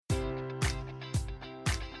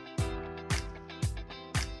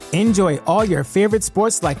Enjoy all your favorite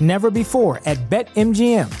sports like never before at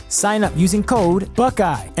BetMGM. Sign up using code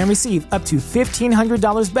Buckeye and receive up to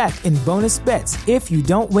 $1,500 back in bonus bets if you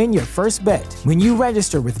don't win your first bet. When you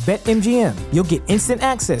register with BetMGM, you'll get instant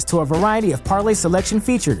access to a variety of parlay selection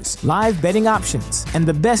features, live betting options, and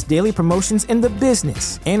the best daily promotions in the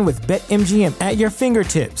business. And with BetMGM at your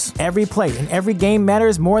fingertips, every play and every game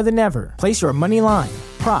matters more than ever. Place your money line,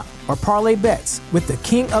 prop, or parlay bets with the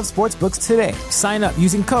king of sportsbooks today. Sign up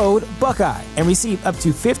using code Buckeye and receive up to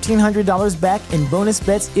 $1,500 back in bonus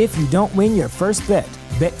bets if you don't win your first bet.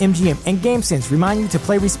 BetMGM and GameSense remind you to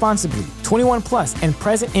play responsibly. 21 plus and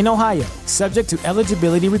present in Ohio, subject to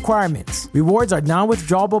eligibility requirements. Rewards are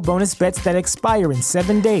non-withdrawable bonus bets that expire in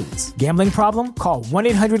 7 days. Gambling problem? Call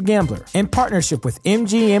 1-800-GAMBLER. In partnership with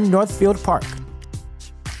MGM Northfield Park.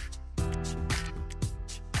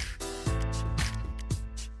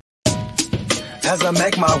 As I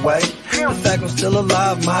make my way, the fact I'm still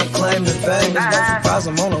alive, my claim to fame. It's no surprise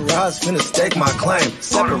I'm on a rise, finna stake my claim.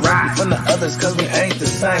 Separate me from the others, cause we ain't the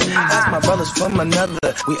same. Ask my brothers from another,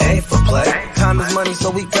 we ain't for play. Time is money, so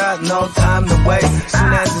we got no time to wait.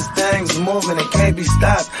 Soon as this thing's moving, it can't be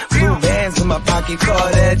stopped. Blue bands in my pocket,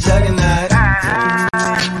 call that juggernaut.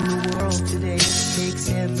 In the world today takes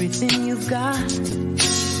everything you've got.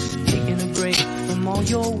 Taking a break from all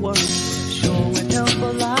your work sure would help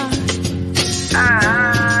a lot.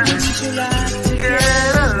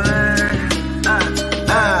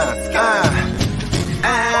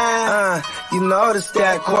 You know the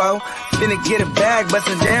stat quo. Finna get a bag,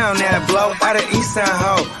 bustin' down that blow. Out of East Side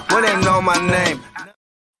Ho, where they know my name.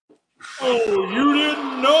 Oh, you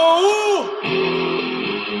didn't know?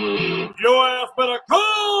 Your ass better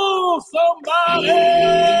call somebody.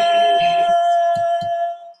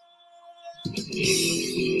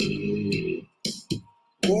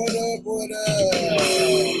 What up, what up?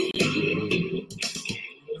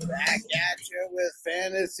 Back at you with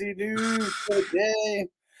fantasy news today.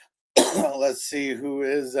 Let's see who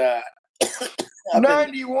is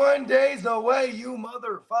 91 days away, you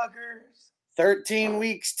motherfuckers. 13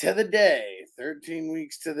 weeks to the day. 13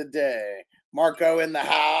 weeks to the day. Marco in the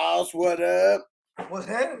house. What up? What's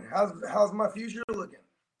happening? How's my future looking?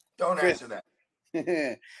 Don't answer that.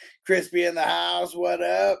 Crispy in the house. What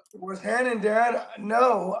up? What's happening, Dad?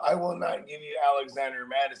 No, I will not give you Alexander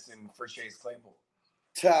Mattison for Chase Claypool.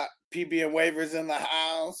 Top PB and waivers in the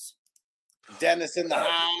house. Dennis in the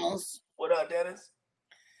house. What up, Dennis?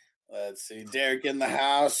 Let's see. Derek in the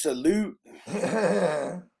house. Salute.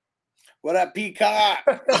 What up, Peacock?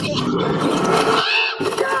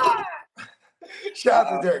 Shout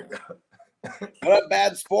out to Derek. What up,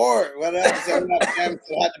 Bad Sport? What up? So what up, fam?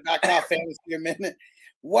 So had to back off fantasy a minute.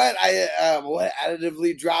 What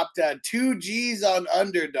additively dropped 2 G's on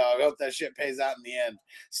Underdog. Hope that shit pays out in the end.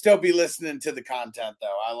 Still be listening to the content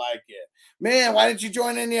though. I like it, man. Why didn't you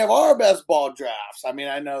join any of our best ball drafts? I mean,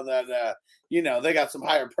 I know that they got some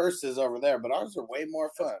higher purses over there, but ours are way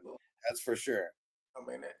more fun. That's for sure. I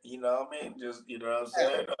mean, just what I'm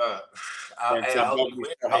saying. I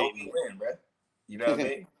hope you win, bro. You know what I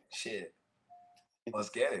mean? Shit.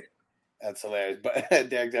 Let's get it. That's hilarious. But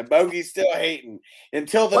Derek, that Bogey's still hating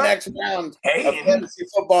until the next round of fantasy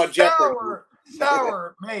football Jeopardy.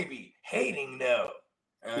 Sour, maybe. Hating, no.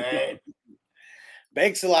 All right.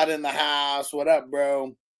 Bakes a lot in the house. What up,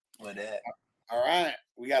 bro? What up? All right.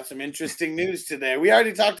 We got some interesting news today. We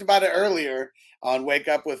already talked about it earlier on Wake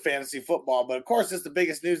Up with Fantasy Football, but of course, it's the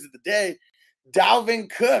biggest news of the day. Dalvin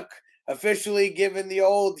Cook officially given the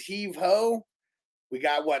old heave-ho. We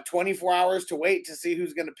got, 24 hours to wait to see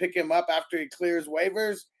who's going to pick him up after he clears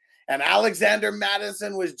waivers. And Alexander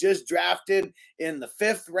Mattison was just drafted in the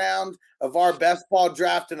 5th round of our best ball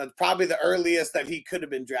draft, and it's probably the earliest that he could have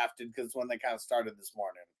been drafted because when they kind of started this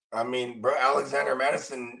morning. I mean, bro, Alexander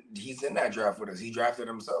Mattison, he's in that draft with us. He drafted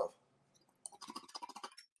himself.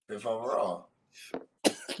 5th overall.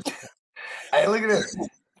 Hey, look at this.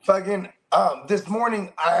 Fucking, this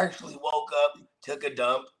morning, I actually woke up, took a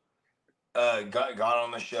dump, got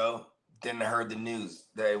on the show, then I heard the news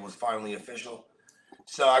that it was finally official.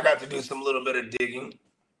 So I got to do some little bit of digging,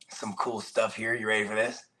 some cool stuff here. You ready for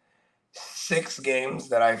this? 6 games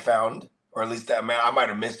that I found, or at least I might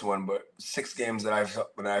have missed one, but 6 games that I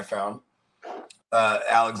found.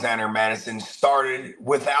 Alexander Mattison started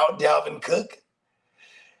without Dalvin Cook.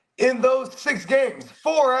 In those 6 games,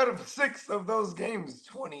 4 out of 6 of those games,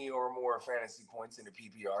 20 or more fantasy points in a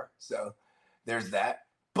PPR. So there's that.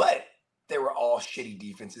 But they were all shitty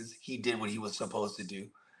defenses. He did what he was supposed to do.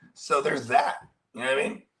 So there's that. You know what I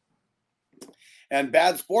mean? And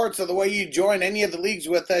Bad Sports are the way you join any of the leagues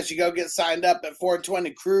with us. You go get signed up at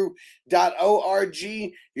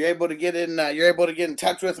 420crew.org. You're able to get in. You're able to get in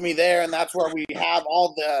touch with me there, and that's where we have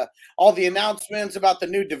all the announcements about the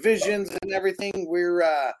new divisions and everything.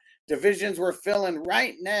 Divisions we're filling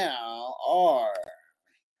right now are.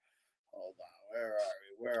 Hold on,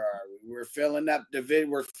 where are we? We're filling up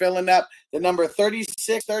the number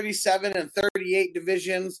 36, 37, and 38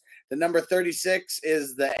 divisions. The number 36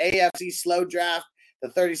 is the AFC slow draft. The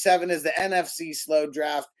 37 is the NFC slow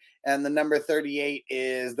draft. And the number 38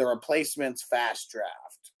 is the replacements fast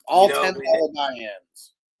draft. All $10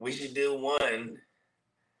 buy-ins. We should do one,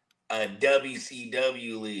 a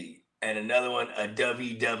WCW league, and another one, a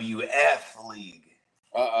WWF league.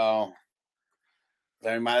 Uh-oh.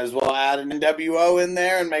 They might as well add an NWO in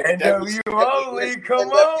there and make a NWO league. Come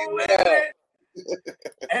on with it.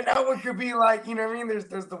 And that one could be like, you know what I mean? There's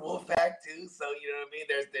the Wolfpack too, so you know what I mean.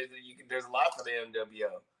 There's a lot for the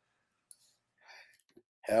NWO.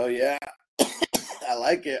 Hell yeah, I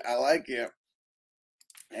like it.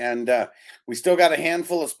 And we still got a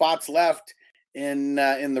handful of spots left in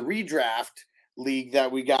the redraft league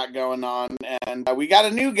that we got going on, and we got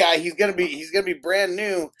a new guy. He's gonna be brand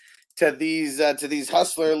new to these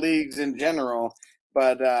hustler leagues in general.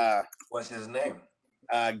 But what's his name?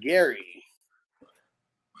 Gary.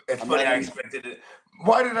 It's funny. I expected it.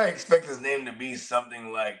 Why did I expect his name to be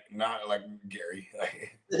something like not like Gary?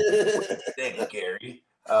 Name Gary.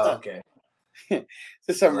 Oh, okay.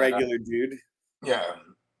 Just some regular dude. Yeah.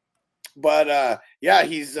 But yeah,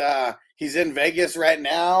 he's in Vegas right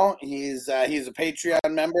now. He's a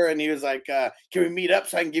Patreon member, and he was like, "Can we meet up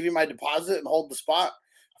so I can give you my deposit and hold the spot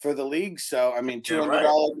for the league?" So I mean,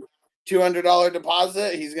 $200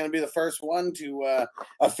 deposit. He's going to be the first one to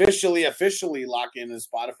officially lock in his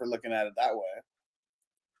spot if we're looking at it that way.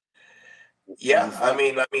 Yeah, I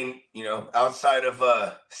mean, you know, outside of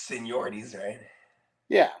seniorities, right?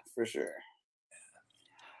 Yeah, for sure.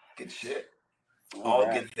 Good shit. All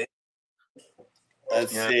right. Good things.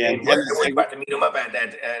 Let's see. We're about to meet him up at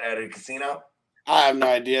a casino. I have no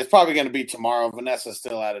idea. It's probably going to be tomorrow. Vanessa's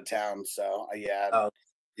still out of town, so yeah.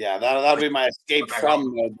 Yeah, that'll be my escape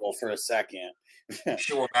from Mobile for a second.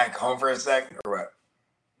 She went back home for a second, or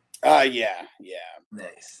what? Yeah.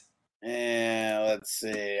 Nice. And let's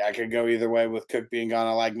see. I could go either way with Cook being gone.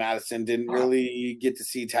 I like Mattison. Didn't really get to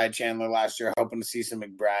see Ty Chandler last year. Hoping to see some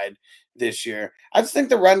McBride this year. I just think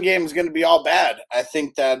the run game is going to be all bad. I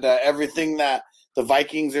think that everything that the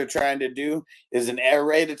Vikings are trying to do is an air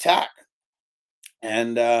raid attack.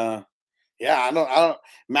 And yeah, I don't.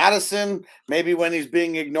 Mattison, maybe when he's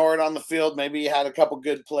being ignored on the field, maybe he had a couple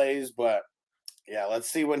good plays, but yeah, let's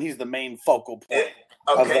see when he's the main focal point.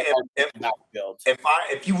 Okay,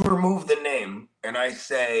 if you remove the name and I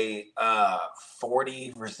say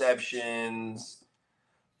 40 receptions,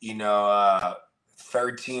 you know,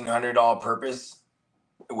 1,300 all purpose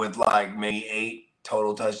with like maybe 8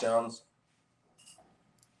 total touchdowns.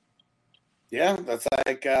 Yeah, that's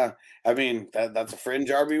like I mean that's a fringe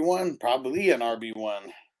RB1, probably an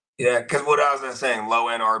RB1. Yeah, because what I was saying, low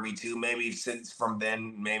end RB2. Maybe since from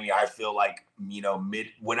then, maybe I feel like, you know,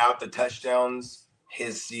 without the touchdowns,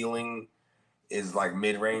 his ceiling is like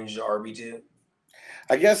mid range RB2.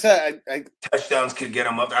 I guess I touchdowns could get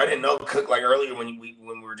him up there. I didn't know Cook like earlier when we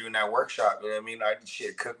were doing that workshop. You know what I mean?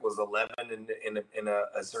 Cook was 11 in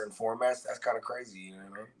a certain format. That's kind of crazy. You know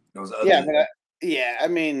what I mean? Those other I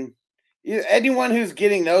mean. Anyone who's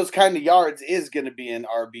getting those kind of yards is going to be an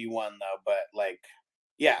RB1 though, but like,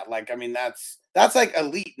 yeah, like I mean that's like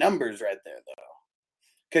elite numbers right there though,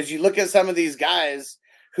 because you look at some of these guys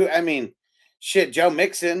who I mean, shit, Joe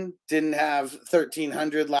Mixon didn't have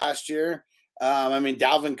 1,300 last year. I mean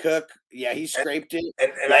Dalvin Cook, yeah, he scraped it.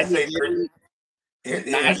 And I say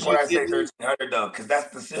here's what I say 1,300 though, because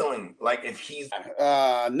that's the ceiling. Like if he's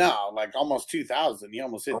no, like almost 2,000. He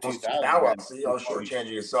almost hit 2,000. Now see, I'll shortchange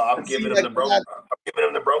you. So I'm giving him the broke. I'm giving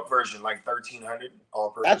him the broke version, like 1,300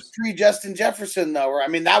 all purpose. That's pre Justin Jefferson though. Or I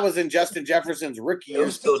mean, that was in Justin Jefferson's rookie. It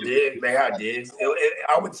was still Diggs. They had Diggs.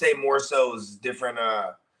 I would say more so is different.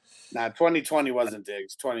 2020 wasn't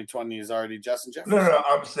Diggs. 2020 is already Justin Jefferson. No.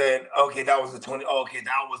 I'm saying okay, that was the 20. Oh, okay,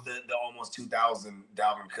 that was the almost 2,000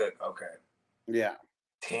 Dalvin Cook. Okay. Yeah.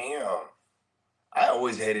 Damn. I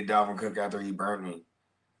always hated Dalvin Cook after he burned me.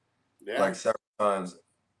 Yeah. Like several times.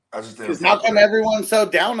 I just didn't. Because how come everyone's so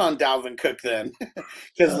down on Dalvin Cook then?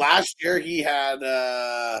 Because last year he had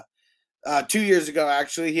 2 years ago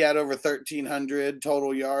actually he had over 1,300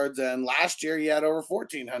 total yards, and last year he had over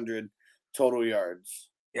 1,400 total yards.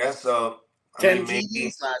 Yeah, so 10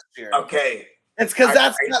 TDs last year. Okay. It's because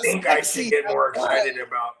I think I should get more excited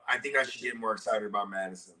about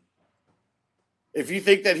Mattison. If you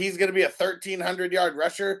think that he's going to be a 1,300-yard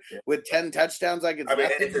rusher with 10 touchdowns, it's I mean,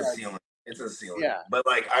 nothing. it's a ceiling. It's a ceiling. Yeah. But,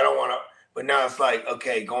 like, I don't want to – but now it's like,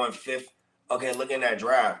 okay, going fifth. Okay, look in that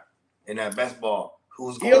draft, in that best ball.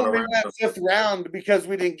 Who's going He'll be around? that fifth round because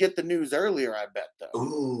we didn't get the news earlier, I bet, though.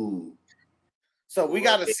 Ooh. So we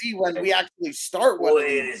got to see when we actually start one.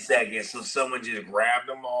 Wait a second. So someone just grabbed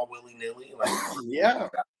them all willy-nilly? Like, yeah.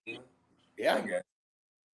 Yeah.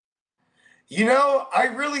 You know, I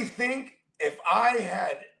really think if I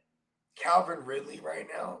had Calvin Ridley right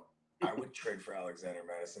now, I would trade for Alexander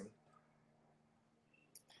Mattison.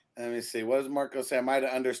 Let me see. What does Marco say? I might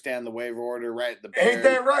understand the waiver order, right? Ain't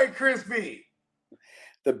that right, Crispy?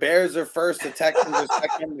 The Bears are first, the Texans are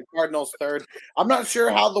second, the Cardinals third. I'm not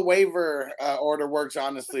sure how the waiver order works,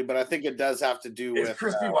 honestly, but I think it does have to do with. Is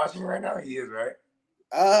Crispy watching right now? He is, right?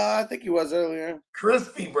 I think he was earlier.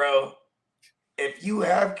 Crispy, bro. If you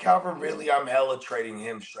have Calvin Ridley, I'm hella trading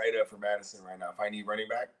him straight up for Mattison right now. If I need running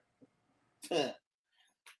back,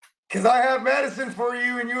 because I have Mattison for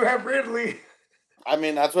you and you have Ridley. I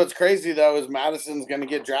mean, that's what's crazy though is Madison's going to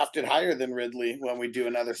get drafted higher than Ridley when we do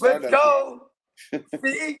another startup. Let's go.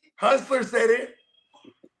 See, Hustler said it.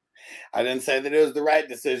 I didn't say that it was the right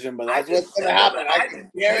decision, but that's what's going to happen. I can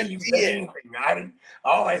guarantee it.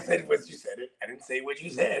 All I said was you said it. I didn't say what you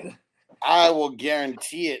said. I will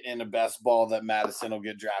guarantee it in a best ball that Mattison will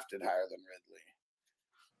get drafted higher than Ridley.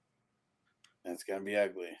 It's going to be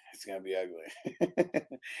ugly. It's going to be ugly.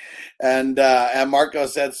 And Marco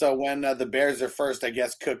said, so when the Bears are first, I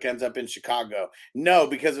guess Cook ends up in Chicago. No,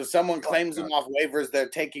 because if someone claims him off waivers, they're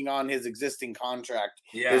taking on his existing contract.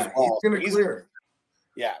 Yeah, he's going to clear.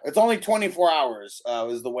 Yeah, it's only 24 hours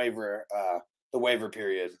is the waiver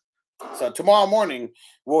period. So tomorrow morning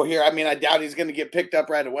we'll hear. I mean, I doubt he's going to get picked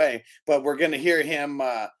up right away, but we're going to hear him,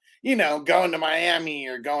 going to Miami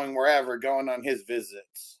or going wherever, going on his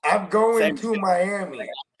visits. I'm going to Miami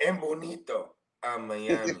and Bonito. I'm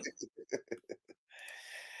Miami.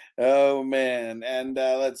 Oh man, and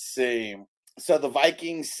let's see. So the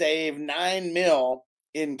Vikings save $9 million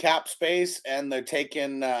in cap space, and they're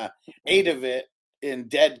taking 8 of it in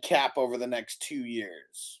dead cap over the next 2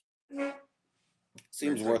 years.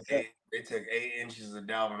 Seems worth it. They took 8 inches of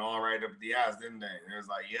Dalvin all right up the ass, didn't they? It was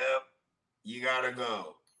like, yep, you gotta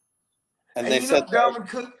go. And they said Dalvin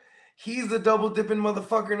Cook, he's a double dipping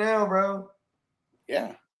motherfucker now, bro.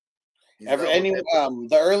 Yeah.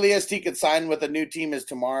 The earliest he could sign with a new team is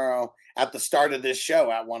tomorrow at the start of this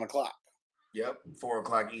show at 1:00. Yep,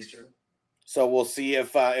 4:00 Eastern. So we'll see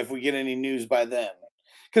if we get any news by then.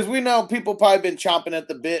 Because we know people probably been chomping at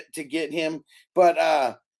the bit to get him,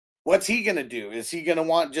 but what's he gonna do? Is he gonna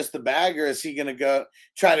want just the bag, or is he gonna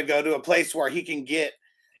try to go to a place where he can be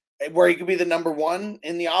the number one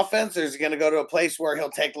in the offense, or is he gonna go to a place where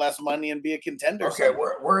he'll take less money and be a contender? Okay,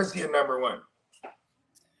 where is he a number one?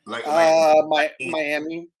 Like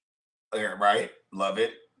Miami. Yeah, right. Love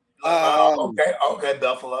it. Okay,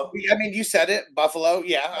 Buffalo. I mean, you said it, Buffalo.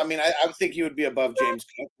 Yeah, I mean, I would think he would be above James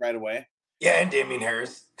Cook right away. Yeah, and Damian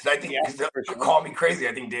Harris. Because I think, call me crazy,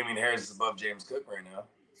 I think Damian Harris is above James Cook right now.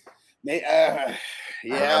 Yeah,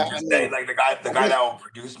 I'm just saying, like the guy that will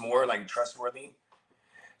produce more, like trustworthy.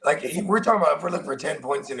 Like we're talking about, if we're looking for 10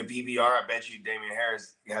 points in a PBR, I bet you Damian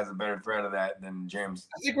Harris has a better threat of that than James.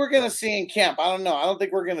 I think we're gonna see in camp. I don't know. I don't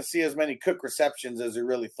think we're gonna see as many Cook receptions as we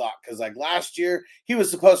really thought. Because like last year, he was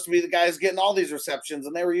supposed to be the guy who's getting all these receptions,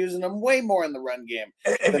 and they were using him way more in the run game.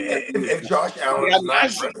 If Josh Allen,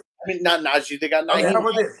 not Najee, they got Najee. How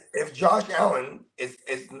about this? If Josh Allen is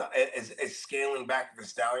scaling back the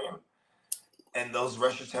Stallion, and those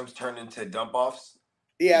rush attempts turn into dump offs,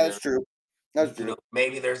 yeah, that's true. That's true.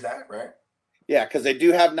 Maybe there's that, right? Yeah, because they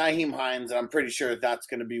do have Nyheim Hines, and I'm pretty sure that's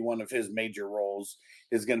going to be one of his major roles.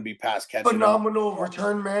 Is going to be pass catching. Phenomenal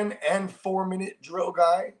return man and 4-minute drill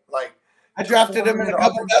guy. Like I drafted him in a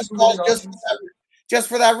couple best balls just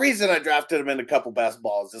for that reason. I drafted him in a couple best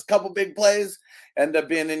balls. Just a couple big plays end up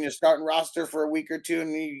being in your starting roster for a week or two,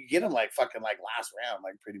 and you get him like last round,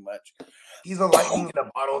 like pretty much. He's a lightning in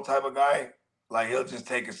a bottle type of guy. Like, he'll just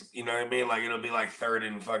take us, you know what I mean? Like, it'll be like 3rd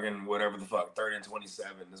and fucking whatever the fuck, 3rd and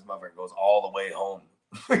 27. This motherfucker goes all the way home.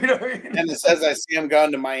 You know what I mean? And it says I see him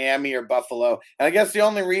going to Miami or Buffalo. And I guess the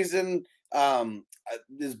only reason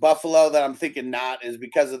is Buffalo that I'm thinking not is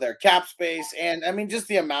because of their cap space. And, I mean, just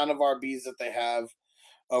the amount of RBs that they have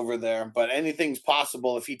over there. But anything's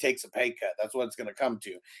possible if he takes a pay cut. That's what it's going to come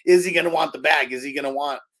to. Is he going to want the bag? Is he going to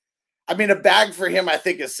want – I mean, a bag for him, I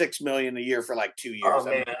think, is $6 million a year for like 2 years. Oh,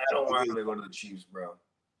 man, I don't want him to go to the Chiefs, bro.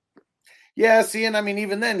 Yeah, see, and I mean,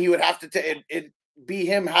 even then, he would have to it be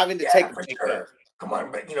him having to take a pay cut. Come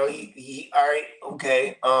on, but, he all right,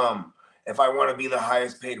 okay. if I want to be the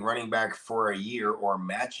highest paid running back for a year or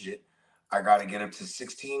match it, I got to get up to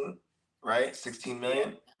 16, right? 16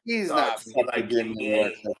 million. He's So not to be like, give getting me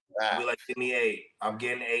worth 8. of that. Be like, give me 8. I'm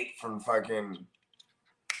getting 8 from fucking.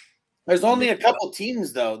 There's only a couple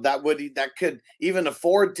teams though that could even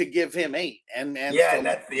afford to give him 8, and yeah, and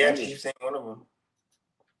that's Chiefs ain't one of them.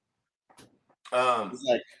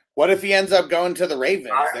 Like, what if he ends up going to the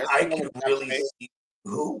Ravens? I could really see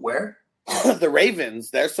who, where? The Ravens.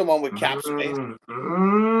 There's someone with cap space.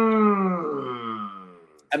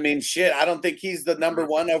 I mean, shit. I don't think he's the number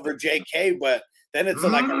one over JK, but then it's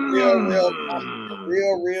like a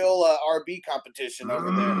real RB competition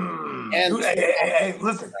over there. And dude, hey,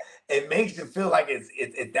 listen, it makes you feel like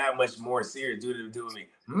it's that much more serious. Do me.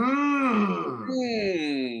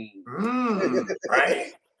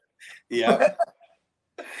 Right? Yeah.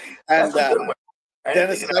 And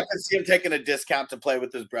Dennis, I can see him taking a discount to play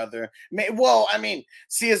with his brother. Well, I mean,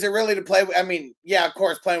 is it really to play? I mean, yeah, of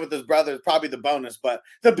course, playing with his brother is probably the bonus, but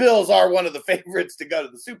the Bills are one of the favorites to go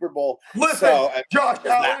to the Super Bowl. Listen, Josh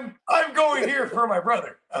Allen, I'm going here for my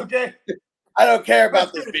brother, okay? I don't care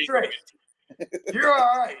about this being straight. You're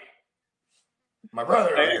all right. My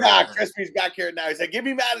brother. Crispy's back here now. He said, give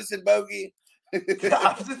me Mattison, Bogey.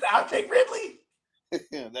 I'll take Ridley.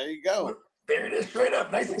 There you go. There it is, straight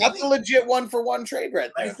up. Nice. That's a legit 1-for-1 trade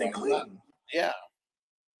right there. Nice and clean. Yeah.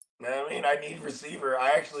 I mean, I need receiver. I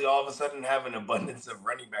actually all of a sudden have an abundance of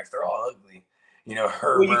running backs. They're all ugly. You know,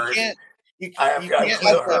 Herbert. Well, I have got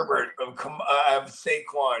Khalil Herbert. I have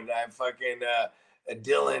Saquon. I have fucking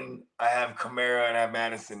Dylan. I have Kamara, and I have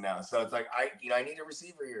Mattison now. So it's like I need a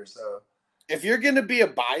receiver here. So if you're going to be a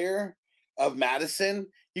buyer of Mattison,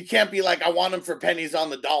 you can't be like, I want him for pennies on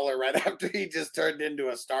the dollar right after he just turned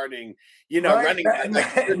into a starting, running back.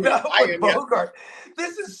 Bogart.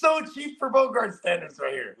 This is so cheap for Bogart standards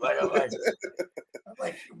right here. I'm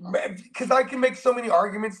like, because I can make so many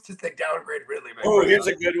arguments to downgrade Ridley. Man. Oh, here's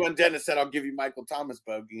a good one. Dennis said, I'll give you Michael Thomas,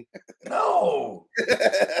 Bogey. No.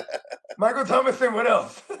 Michael Thomas and what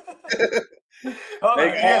else?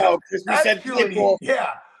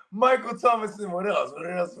 Yeah. Michael Thomas and what else?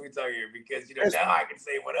 What else are we talking here? Because now I can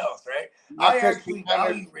say what else, right? I actually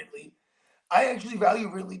value Ridley. I actually value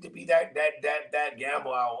Ridley to be that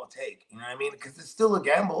gamble I will take. You know what I mean? Because it's still a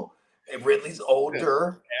gamble. If Ridley's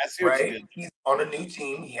older, right? He's on a new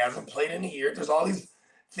team. He hasn't played in a year. There's all these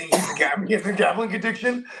things. He has a gambling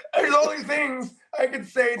addiction. There's all these things I could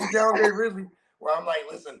say to downgrade Ridley. Where I'm like,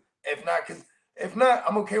 listen, if not,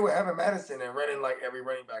 I'm okay with having Mattison and running like every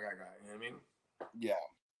running back I got. You know what I mean? Yeah.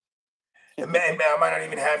 And man, I might not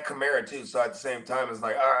even have Kamara too. So at the same time, it's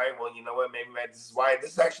like, all right, well, you know what? Maybe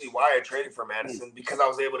this is actually why I traded for Mattison, because I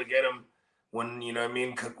was able to get him when,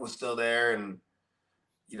 Cook was still there, and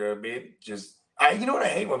you know what I mean? You know what I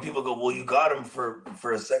hate when people go, well, you got him for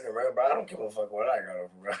a second round, but I don't give a fuck what I got him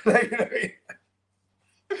for. You know what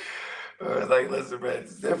I mean? Like, listen, man,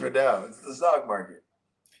 it's different now. It's the stock market.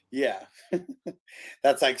 Yeah.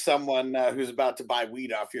 That's like someone who's about to buy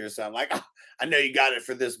weed off you or something. Like, oh, I know you got it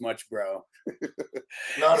for this much, bro.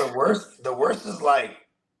 No, the worst is like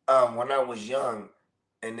when I was young,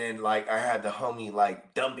 and then like I had the homie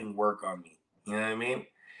like dumping work on me. You know what I mean?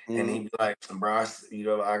 Mm-hmm. And he'd be like, bro,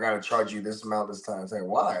 I gotta charge you this amount this time. I say,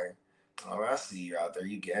 why? Oh, I see you out there,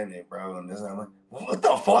 you getting it, bro. And this, I'm like, what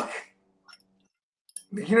the fuck?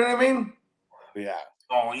 You know what I mean? Yeah.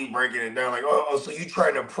 Oh, you breaking it down like, oh, so you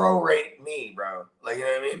trying to prorate me, bro? Like, you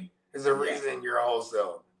know what I mean? There's a reason you're a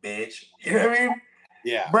wholesale, bitch. You know what I mean?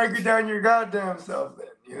 Yeah. Break it down your goddamn self then.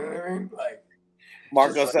 You know what I mean? Like,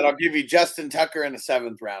 Marco said, I'll give you Justin Tucker in a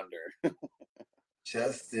 7th rounder.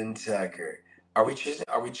 Justin Tucker. Are we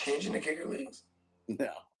changing the kicker leagues?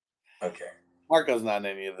 No. Okay. Marco's not in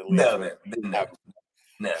any of the leagues.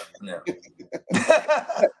 No.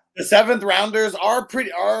 The 7th rounders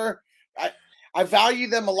I value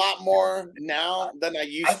them a lot more now than I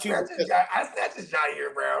used to. I snatched a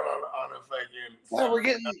Jair Brown on a fucking. Well,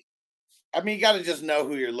 you got to just know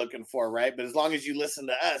who you're looking for, right? But as long as you listen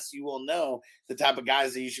to us, you will know the type of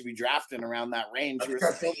guys that you should be drafting around that range. You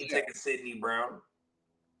take a Sidney Brown.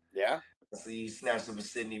 Yeah. So you snatched up a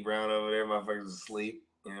Sidney Brown over there, motherfuckers asleep.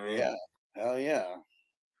 You know what I mean? Yeah. Hell yeah.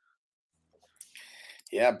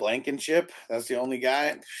 Yeah, Blankenship. That's the only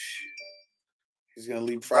guy. He's going to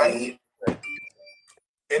leave Friday. Right.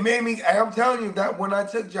 It made me. I'm telling you that when I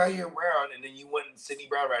took Jair Brown and then you went Sidney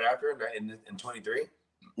Brown right after him in 23,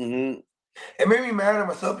 it made me mad at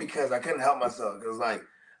myself because I couldn't help myself. Because like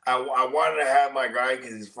I wanted to have my guy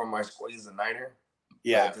because he's from my school. He's a Niner.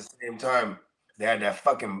 Yeah. But at the same time, they had that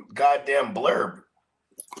fucking goddamn blurb.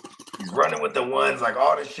 He's running with the ones, like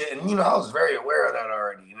all this shit, and I was very aware of that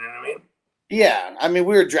already. You know what I mean? Yeah, I mean,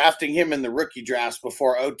 we were drafting him in the rookie drafts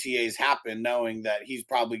before OTAs happened, knowing that he's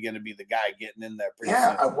probably going to be the guy getting in there pretty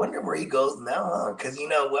soon. I wonder where he goes now, because with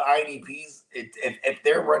IDPs, if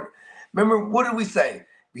they're running, remember what did we say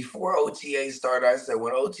before OTAs started? I said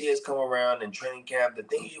when OTAs come around in training camp, the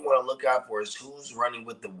things you want to look out for is who's running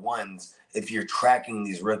with the ones. If you're tracking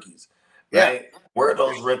these rookies, right? Yeah. Where are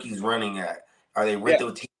those rookies running at? Are they with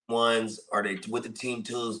the team ones? Are they with the team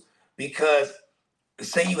twos? Because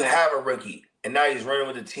say you have a rookie and now he's running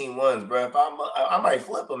with the team ones, bro. If I might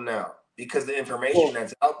flip him now because the information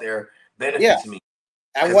that's out there benefits me.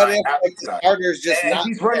 And what if the starter's just not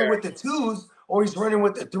he's running with the twos or he's running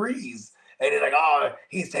with the threes, and they're like, oh,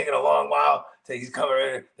 he's taking a long while till he's coming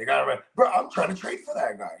in. They got to run, bro. I'm trying to trade for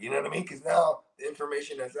that guy. You know what I mean? Because now the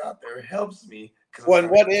information that's out there helps me. What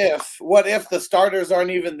if the starters aren't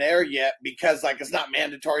even there yet because it's not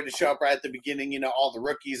mandatory to show up right at the beginning? All the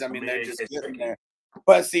rookies. I mean they're just getting there.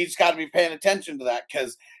 But see, you just got to be paying attention to that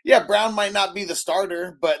because, Brown might not be the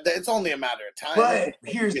starter, but it's only a matter of time. But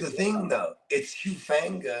here's the thing, though. It's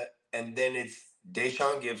Hufanga, and then it's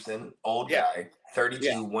Deshaun Gibson, old guy,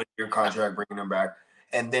 32, one-year contract, bringing him back,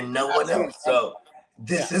 and then no one else. So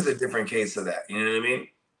this is a different case of that. You know what I mean?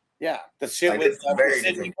 Yeah. The shit with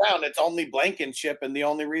Sidney Brown, it's only Blankenship, and the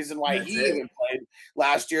only reason why even played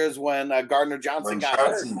last year is when Gardner Johnson got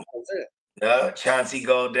hurt. That was it. Yeah, Chauncey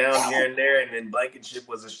go down here and there, and then Blankenship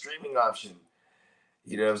was a streaming option.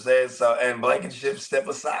 You know what I'm saying? So, and Blankenship step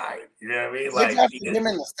aside. You know what I mean? Him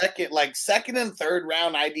in the second and third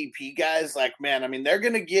round IDP guys. Man, I mean, they're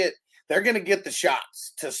gonna get the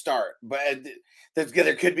shots to start, but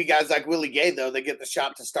there could be guys like Willie Gay though. They get the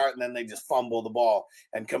shot to start, and then they just fumble the ball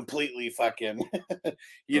and completely fucking,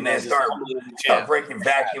 start breaking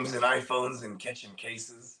vacuums and iPhones and catching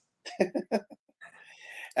cases.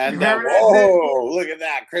 And look at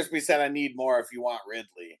that. Crispy said, I need more if you want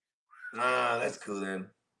Ridley. That's cool then.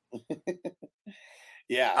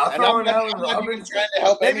 Yeah. I'll throw in Allen Robinson.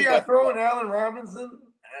 Maybe I'll throw in Allen Robinson.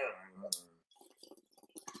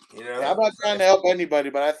 I'm not trying to help anybody,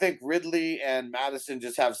 but I think Ridley and Mattison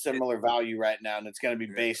just have similar value right now, and it's going to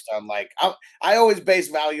be based on I always base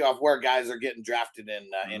value off where guys are getting drafted in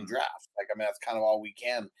drafts. That's kind of all we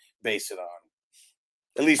can base it on.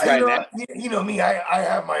 At least right now. You know me, I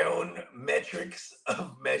have my own metrics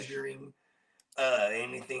of measuring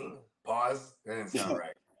anything. Pause. That didn't sound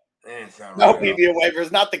right. No PBA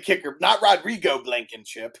waivers, not the kicker, not Rodrigo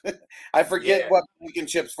Blankenship. I forget what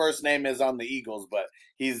Blankenship's first name is on the Eagles, but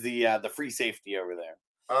he's the free safety over there.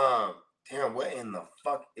 Damn, what in the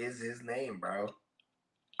fuck is his name, bro?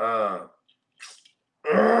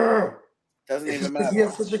 Doesn't even matter. He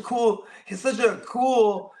has such a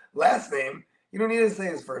cool last name. You don't need to say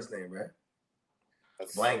his first name, right?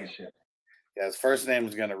 That's Blankenship. Yeah, his first name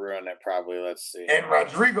is going to ruin it, probably. Let's see. And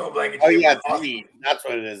Rodrigo Blankenship. Oh, yeah, it's Reed. That's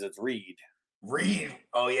what it is. It's Reed. Reed.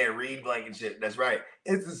 Oh, yeah, Reed Blankenship. That's right.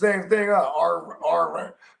 It's the same thing,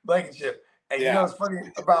 R Blankenship. And you know what's funny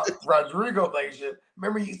about Rodrigo Blankenship?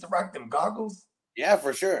 Remember he used to rock them goggles? Yeah,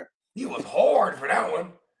 for sure. He was hard for that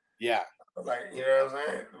one. Yeah. You know what I'm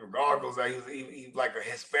saying? Goggles. He's like a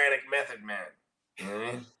Hispanic method man.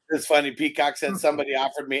 Mm-hmm. It's funny. Peacock said somebody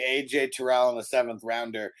offered me AJ Terrell in a 7th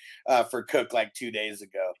rounder for Cook 2 days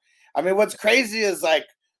ago. I mean, what's crazy is if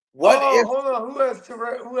hold on, who has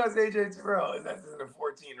Terrell? Who has AJ Terrell? That's in the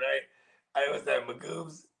 14, right? I was that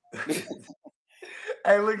Magoobs.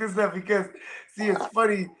 I look at stuff because it's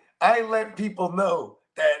funny. I let people know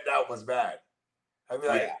that was bad. I'd be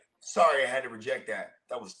like, sorry, I had to reject that.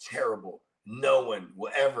 That was terrible. No one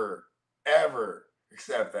will ever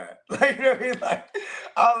accept that. You know what I mean?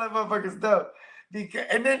 I'll let motherfuckers know.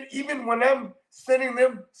 And then even when I'm sending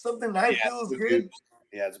them something I feel is good.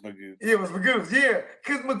 Yeah, it's Magoobs. Yeah, it was Magoobs. Yeah,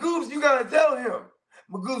 because Magoobs, you got to tell him.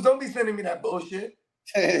 Magoobs, don't be sending me that bullshit.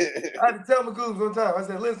 I had to tell Magoobs one time. I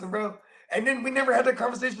said, listen, bro. And then we never had that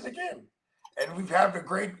conversation again. And we've had a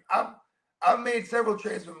great, I've made several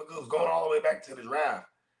trades with Magoobs going all the way back to the draft.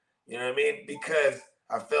 You know what I mean? Because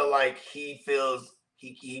I feel like he feels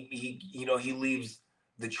he leaves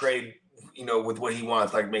the trade, with what he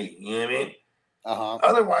wants, like me. You know what I mean?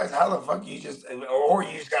 Otherwise, how the fuck you just, or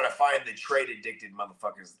you just gotta find the trade addicted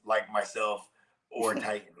motherfuckers like myself or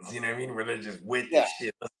Titans. You know what I mean? Where they're just with this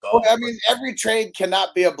shit. Let's go. Well, I mean, every trade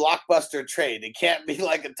cannot be a blockbuster trade. It can't be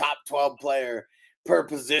like a top 12 player per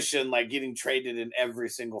position, getting traded in every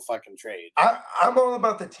single fucking trade. I'm all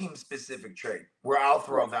about the team specific trade where I'll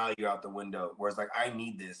throw value out the window. Where it's I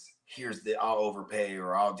need this. I'll overpay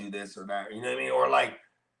or I'll do this or that. You know what I mean?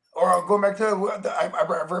 Or I'll go back to I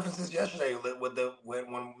referenced this yesterday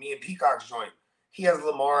when me and Peacock's joined. He has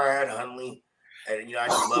Lamar, I had Huntley, and I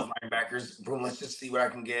just love linebackers. Boom, let's just see what I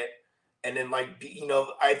can get. And then, like,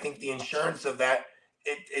 I think the insurance of that,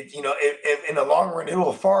 if in the long run, it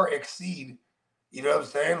will far exceed, you know what I'm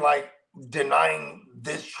saying? Like, denying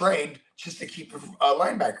this trade just to keep a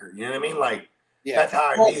linebacker. You know what I mean? Like, that's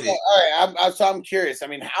how I view it. All right. I'm curious. I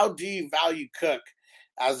mean, how do you value Cook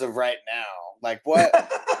as of right now? Like, what?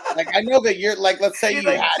 Like, I know that you're like, let's say you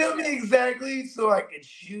had tell me exactly so I can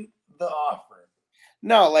shoot the offer.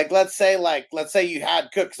 No, like let's say you had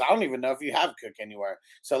Cook, because I don't even know if you have Cook anywhere.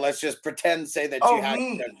 So let's just say that you had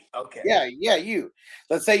me. Cook. Okay. Yeah, you.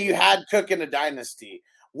 Let's say you had Cook in a dynasty.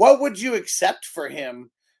 What would you accept for him,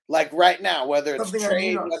 like right now? Whether it's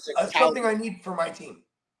trade, something I need for my team.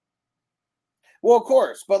 Well, of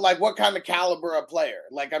course, but like what kind of caliber of player?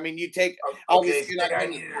 Like, I mean, you take obviously say I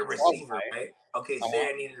needed a receiver, right? Okay, say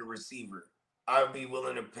I needed a receiver. I'd be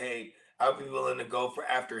willing to pay. I'd be willing to go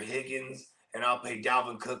after Higgins, and I'll pay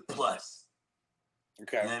Dalvin Cook plus.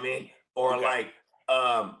 Okay, you know what I mean? Or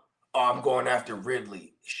I'm going after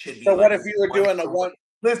Ridley. Should be. So what if you were doing a one?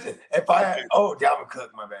 Listen, if I had Dalvin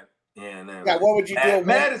Cook, my bad. Yeah, what would you do?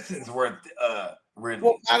 Mattисon's worth Ridley.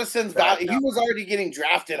 Well, Mattisson's value. He was already getting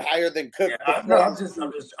drafted higher than Cook. I'm just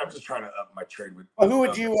trying to up my trade with. Who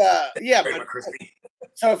would you?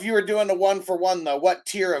 So if you were doing a 1-for-1 though, what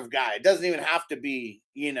tier of guy? It doesn't even have to be,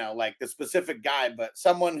 like the specific guy, but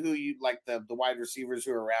someone who you like the wide receivers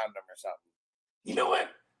who are around him or something. You know what?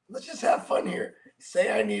 Let's just have fun here.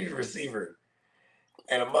 Say I need a receiver,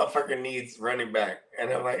 and a motherfucker needs running back,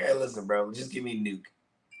 and I'm like, hey, listen, bro, just give me Nuke.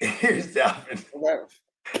 Here's Dalvin.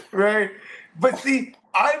 Right. But see,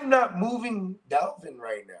 I'm not moving Dalvin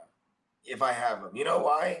right now if I have him. You know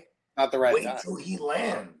why? Not the right Wait time. till he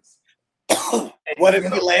lands. What if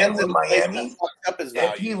he lands in Miami?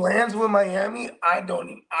 If he lands with Miami,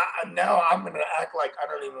 now I'm gonna act like I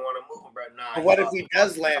don't even want to move him right now. But what if he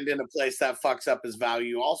does land in a place that fucks up his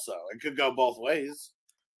value also? It could go both ways.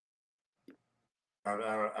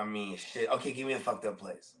 I mean, shit. Okay, give me a fucked up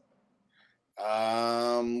place.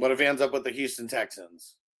 What if he ends up with the Houston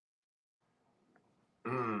Texans?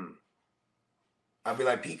 I'll be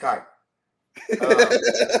like Peacock. Hey,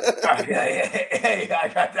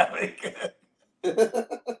 I got that. And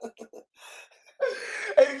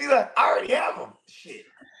be like, I already have him. Shit.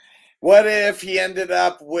 What if he ended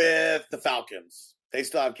up with the Falcons? They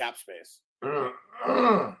still have cap space. Really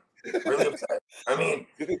upset. I mean,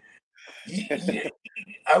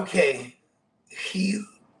 okay.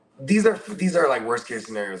 These are like worst case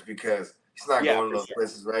scenarios because he's not going to those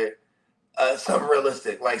places, right? Something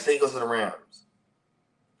realistic, like say he goes to the Rams.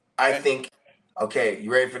 I think. Okay, you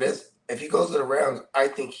ready for this? If he goes to the Rams, I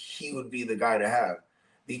think he would be the guy to have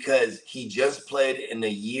because he just played in a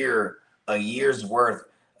year's worth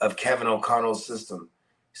of Kevin O'Connell's system.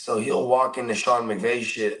 So he'll walk into Sean McVay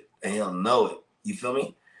shit and he'll know it. You feel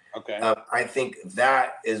me? Okay. I think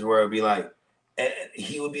that is where it'd be like,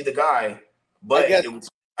 he would be the guy, but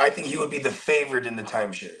I think he would be the favorite in the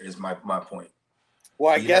timeshare is my point.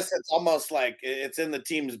 Well, I guess it's almost like it's in the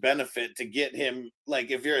team's benefit to get him, like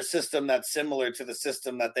if you're a system that's similar to the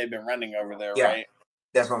system that they've been running over there, right?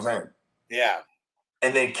 That's what I'm saying. Yeah.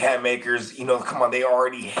 And then Cam Akers, come on, they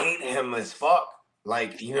already hate him as fuck.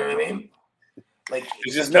 Like, you know what I mean? Like,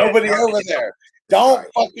 there's just nobody over there.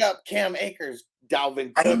 Don't fuck up Cam Akers,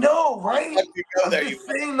 Dalvin Cook. I know, right? Go there. I'm just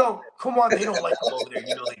saying, though, come on, they don't like him over there.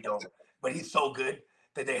 They don't. But he's so good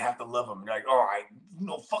that they have to love him. Like, all right,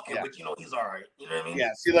 fuck him, but he's all right. You know what I mean?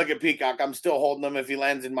 Yeah. See, look at Peacock. I'm still holding him if he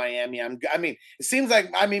lands in Miami. It seems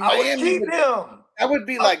like Miami would keep him. That would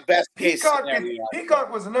be like best case scenario.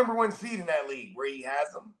 Peacock was the number one seed in that league where he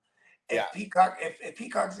has him. If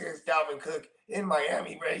Peacock says Dalvin Cook in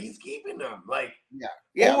Miami, bro, he's keeping them. Like,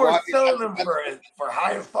 or selling them for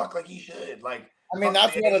high as fuck, like he should. Like, I mean,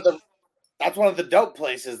 that's one of the dope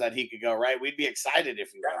places that he could go, right? We'd be excited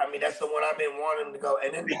if he went. I mean, that's the one I've been wanting to go.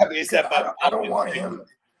 And then I don't want him.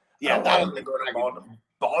 Yeah, I don't want him to go to Baltimore.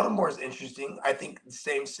 Baltimore's interesting. I think the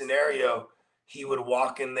same scenario. He would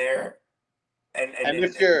walk in there, and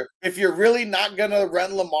if you're really not gonna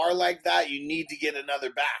run Lamar like that, you need to get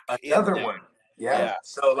another back. Another one. Yeah.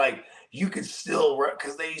 So like you could still run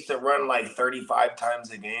because they used to run like 35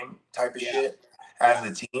 times a game type of shit as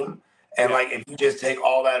a team. And like if you just take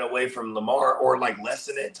all that away from Lamar or like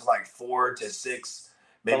lessen it to like 4 to 6,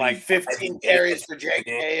 maybe like 15 carries for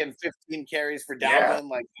JK and 15 carries for Dalvin,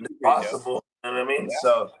 like possible. You know what I mean? Yeah.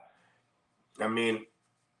 So I mean,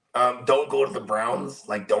 don't go to the Browns.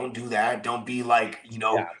 Like, don't do that. Don't be like,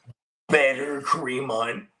 better Kareem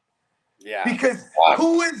Hunt. Yeah. Because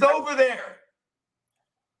who is over there?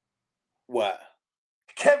 What?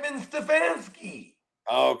 Kevin Stefanski.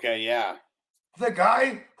 Oh, okay, yeah. The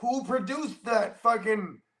guy who produced that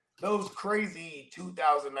fucking those crazy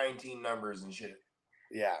 2019 numbers and shit.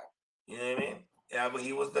 Yeah. You know what I mean? Yeah, but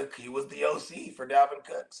he was the OC for Dalvin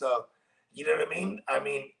Cook. So, you know what I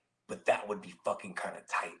mean? But that would be fucking kind of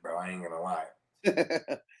tight, bro. I ain't gonna lie.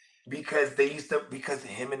 Because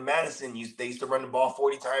him and Mattison used to run the ball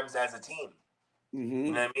 40 times as a team. Mm-hmm.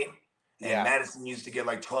 You know what I mean? And Yeah. Mattison used to get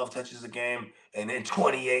like 12 touches a game and then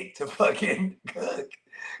 28 to fucking Cook.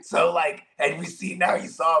 So and we see now you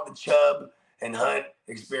saw the Chubb and Hunt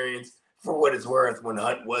experience for what it's worth when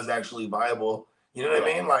Hunt was actually viable. You know what I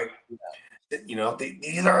mean?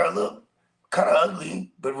 These are a little kind of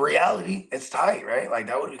ugly, but reality, it's tight, right? Like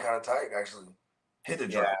that would be kind of tight, actually. Hit the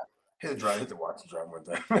drive. Hit the drive. Hit the watch the drive one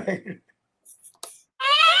time.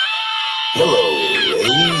 Hello,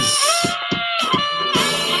 ladies.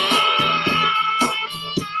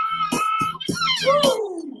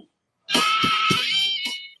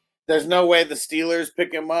 There's no way the Steelers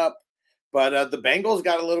pick him up, but the Bengals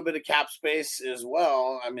got a little bit of cap space as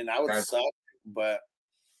well. I mean, that would suck, but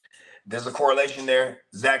there's a correlation there.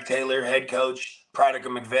 Zach Taylor, head coach, product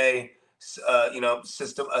of McVay.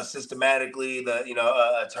 Systematically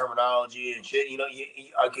the terminology and shit. You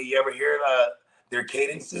ever hear their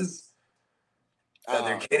cadences?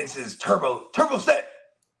 Their cadences turbo set.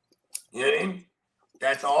 You know what I mean?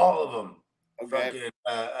 That's all of them. Okay.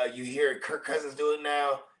 Fucking, you hear Kirk Cousins do it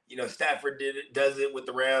now. Stafford does it with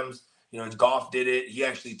the Rams. Goff did it. He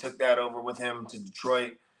actually took that over with him to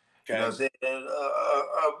Detroit. Okay.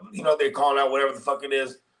 They're calling out whatever the fuck it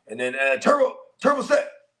is, and then turbo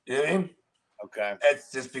set. You know what I mean? Okay.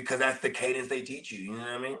 That's just because that's the cadence they teach you. You know what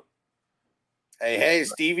I mean? Hey,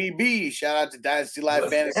 Stevie B. Shout out to Dynasty Life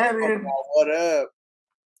Fantasy Football. What up?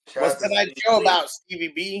 What's tonight's show about,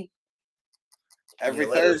 Stevie B? Every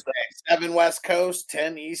Thursday, 7 West Coast,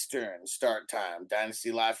 10 Eastern start time.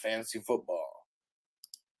 Dynasty Life Fantasy Football.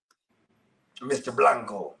 Mr.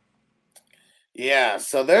 Blanco. Yeah,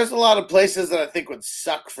 so there's a lot of places that I think would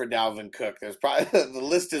suck for Dalvin Cook. There's probably the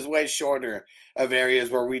list is way shorter of areas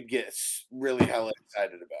where we'd get really hella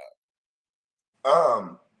excited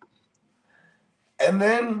about. And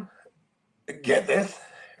then get this,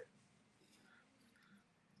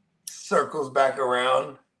 circles back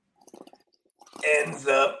around, ends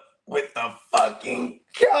up with the fucking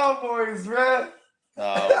Cowboys, man.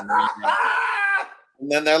 And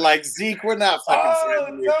then they're like, Zeke, we're not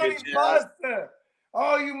fucking Tony Pasta.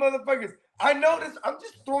 Oh, you motherfuckers. I noticed. I'm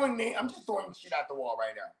just throwing shit out the wall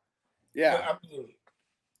right now. Yeah.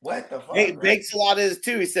 What the fuck? Hey, Bakes a lot of his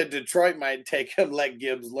too. He said Detroit might take him, let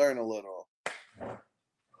Gibbs learn a little.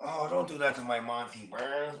 Oh, don't do that to my Monty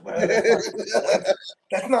Burns.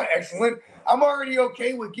 That's not excellent. I'm already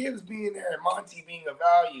okay with Gibbs being there and Monty being a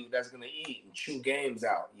value that's going to eat and chew games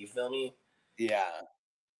out. You feel me? Yeah.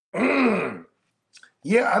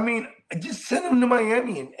 Yeah, I mean, just send him to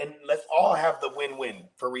Miami and let's all have the win-win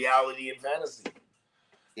for reality and fantasy.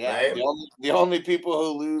 Yeah, right? the only people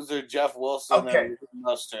who lose are Jeff Wilson and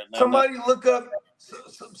Mustard. Somebody look up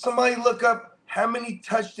how many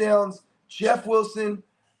touchdowns Jeff Wilson,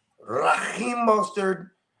 Raheem Mostert,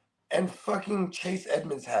 and fucking Chase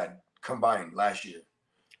Edmonds had combined last year.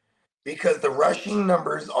 Because the rushing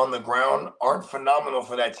numbers on the ground aren't phenomenal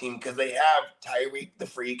for that team because they have Tyreek the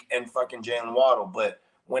Freak and fucking Jalen Waddle. But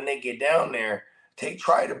when they get down there, they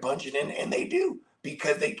try to punch it in, and they do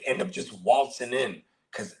because they end up just waltzing in.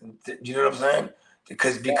 Because you know what I'm saying?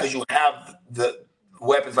 Because you have the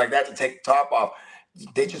weapons like that to take the top off.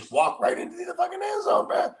 They just walk right into the fucking end zone,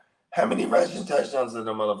 man. How many rushing touchdowns did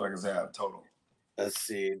the motherfuckers have total? Let's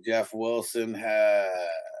see. Jeff Wilson had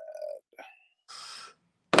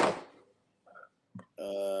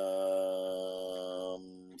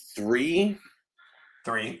 3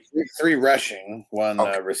 rushing,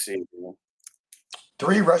 1 receiving.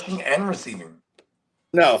 3 rushing and receiving.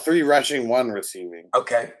 No, 3 rushing, 1 receiving.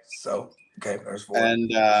 Okay, so there's 4.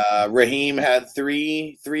 And Raheem had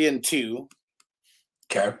 3 and 2.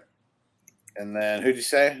 Okay. And then who'd you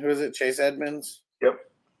say? Who was it? Chase Edmonds? Yep.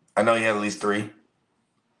 I know he had at least 3.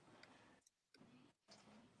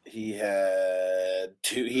 He had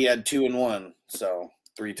 2. He had 2 and 1, so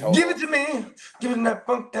 3 total. Give it to me. Give it that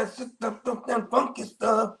funk. That funky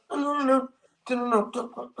stuff.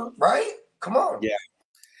 Right? Come on. Yeah.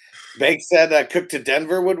 Bake said Cook to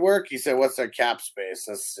Denver would work. He said, "What's their cap space?"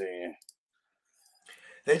 Let's see.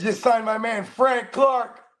 They just signed my man Frank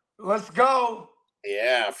Clark. Let's go.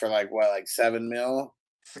 Yeah, for like 7 mil.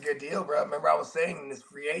 It's a good deal, bro. Remember, I was saying in this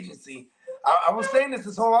free agency. I was saying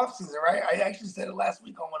this whole offseason, right? I actually said it last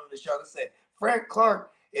week on one of the shows. I said Frank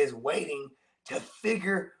Clark is waiting to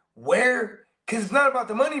figure where, because it's not about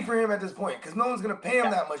the money for him at this point, because no one's going to pay him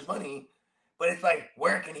that much money. But it's like,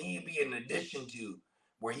 where can he be an addition to?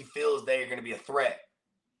 where he feels they are going to be a threat.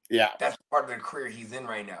 Yeah. That's part of the career he's in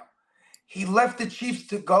right now. He left the Chiefs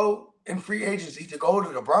to go in free agency to go to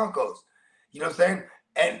the Broncos. You know what I'm saying?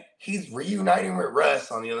 And he's reuniting with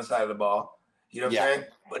Russ on the other side of the ball. You know what I'm saying?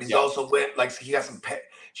 But he's also he got some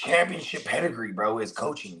championship pedigree, bro, his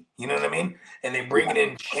coaching. You know what I mean? And they bring it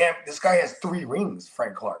in This guy has 3 rings,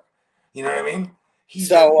 Frank Clark. You know what I mean?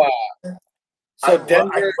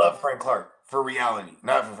 I love Frank Clark for reality,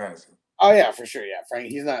 not for fantasy. Oh, yeah, for sure. Yeah, Frank,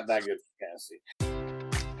 he's not that good for fantasy.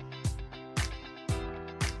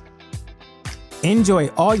 Enjoy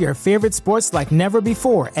all your favorite sports like never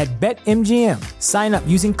before at BetMGM. Sign up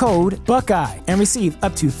using code Buckeye and receive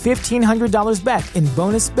up to $1,500 back in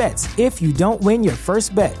bonus bets if you don't win your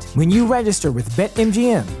first bet. When you register with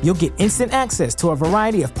BetMGM, you'll get instant access to a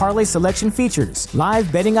variety of parlay selection features,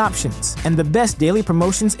 live betting options, and the best daily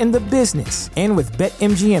promotions in the business. And with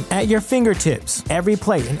BetMGM at your fingertips, every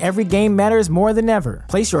play and every game matters more than ever.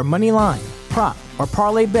 Place your money line, prop, or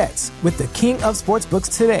parlay bets with the king of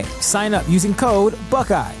sportsbooks today. Sign up using code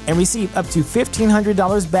Buckeye and receive up to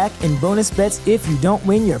 $1,500 back in bonus bets if you don't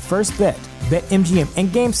win your first bet. BetMGM and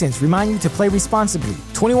GameSense remind you to play responsibly.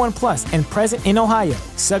 21 plus and present in Ohio,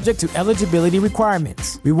 subject to eligibility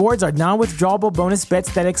requirements. Rewards are non-withdrawable bonus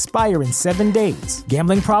bets that expire in 7 days.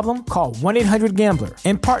 Gambling problem? Call 1-800-GAMBLER.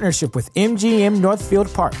 In partnership with MGM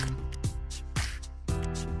Northfield Park.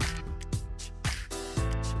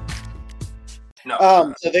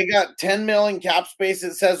 So they got $10 million cap space,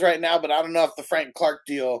 it says right now, but I don't know if the Frank Clark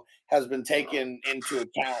deal has been taken into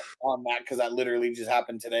account on that because that literally just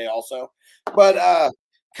happened today also. But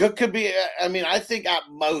Cook could be, I mean, I think at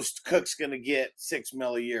most Cook's going to get $6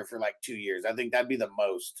 million a year for like 2 years. I think that'd be the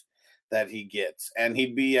most that he gets, and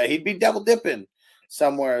he'd be double dipping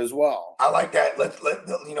somewhere as well. I like that.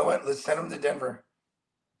 You know what? Let's send him to Denver.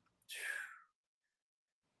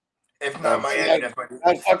 If not Miami,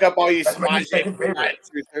 I'd fuck up all you smart second favorite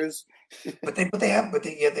truthers. But they have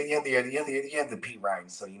the P Ryan,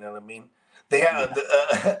 so you know what I mean. They have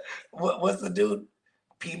what's the dude?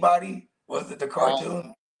 Peabody? Was it the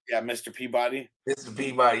cartoon? Yeah, Mr. Peabody. Mr.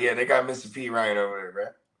 Peabody, yeah, they got Mr. P Ryan over there,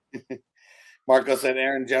 bro. Marco said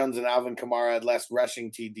Aaron Jones and Alvin Kamara had less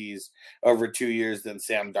rushing TDs over 2 years than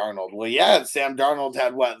Sam Darnold. Well, yeah, Sam Darnold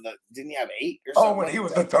had what? Didn't he have 8 or something? Oh, when he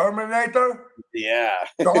was the Terminator? Yeah.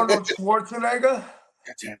 Darnold Schwarzenegger?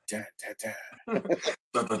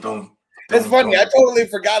 It's funny. I totally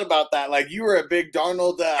forgot about that. Like, you were a big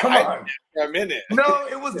Darnold hype for a minute. No,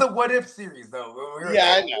 it was the What If series, though.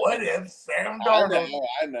 I know. What If Sam Darnold?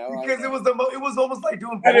 I know. Because it was almost like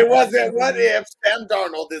doing. But it wasn't. What if Sam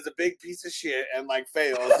Darnold is a big piece of shit and like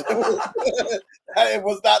fails? It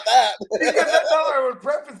was not that. Because that's how I would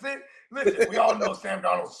preface it. Listen, we all know Sam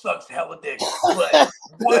Darnold sucks hella dick. But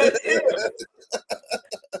what if?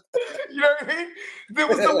 You know what I mean? There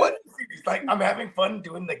was the What If series. Like, I'm having fun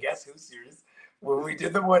doing the Guess Who series when we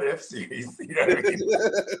did the What If series. You know what I mean?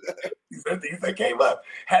 These are things that came up.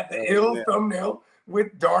 Had the ill thumbnail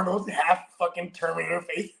with Darnold's half fucking Terminator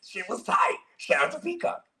face. Shit was tight. Shout out to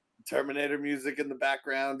Peacock. Terminator music in the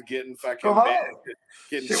background, getting fucking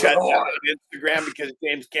getting Shit shut down was on Instagram because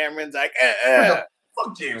James Cameron's like,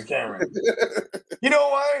 Fuck James Cameron. You know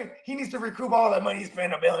why? He needs to recoup all that money he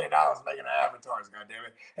spent $1 billion making avatars,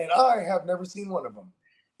 goddammit. And I have never seen one of them.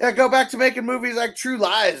 Yeah, go back to making movies like True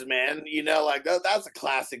Lies, man. You know, like that's a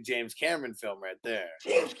classic James Cameron film right there.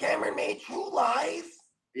 James Cameron made True Lies?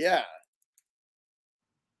 Yeah.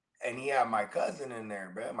 And he had my cousin in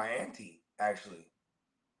there, bro. My auntie, actually.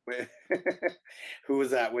 Who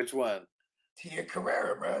was that? Which one? Tia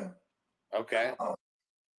Carrera, bro. Okay.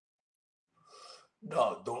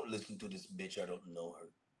 No, don't listen to this bitch. I don't know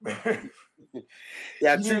her.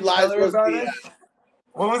 Yeah, True Lies was the...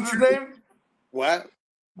 What was his name? What?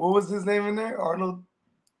 What was his name in there? Arnold?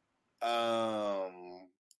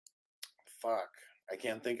 Fuck. I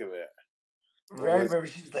can't think of it. Right? Remember,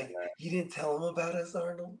 she's like, you didn't tell him about us,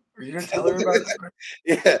 Arnold? Or you didn't tell her about us?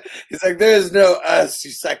 Yeah. He's like, there is no us,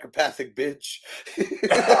 you psychopathic bitch. You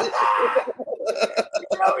know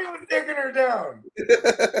he was digging her down.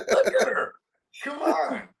 Look at her. Come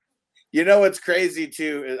on. You know what's crazy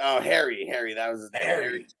too is Harry. That was his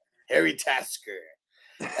name. Harry Tasker.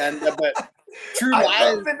 And but True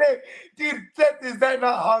Lies. Dude, is that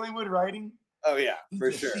not Hollywood writing? Oh yeah, for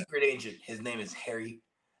He's sure. A secret agent. His name is Harry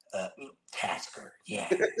Tasker. Yeah.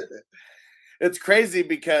 It's crazy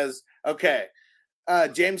because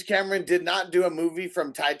James Cameron did not do a movie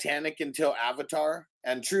from Titanic until Avatar,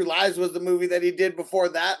 and True Lies was the movie that he did before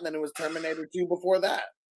that, and then it was Terminator 2 before that.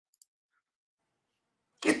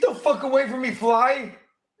 Get the fuck away from me, fly.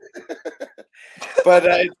 But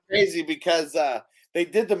it's crazy because they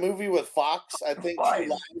did the movie with Fox, I think, True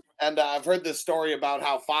Lies, and I've heard this story about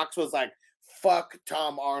how Fox was like, "Fuck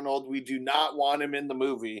Tom Arnold, we do not want him in the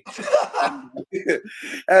movie."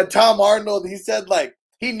 and Tom Arnold, he said like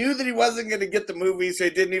he knew that he wasn't going to get the movie, so he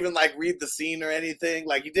didn't even like read the scene or anything.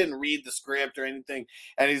 Like he didn't read the script or anything,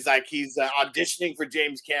 and he's auditioning for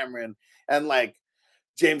James Cameron, and like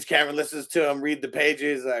James Cameron listens to him read the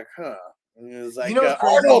pages, like, huh. And he was like,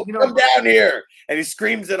 Arnold, come down here. And he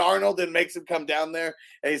screams at Arnold and makes him come down there.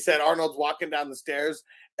 And he said Arnold's walking down the stairs.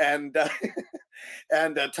 And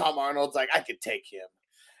Tom Arnold's like, I could take him.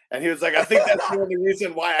 And he was like, I think that's the only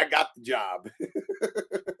reason why I got the job.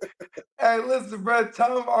 Hey, listen, bro.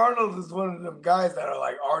 Tom Arnold is one of them guys that are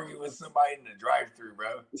like arguing with somebody in the drive-thru,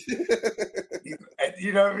 bro.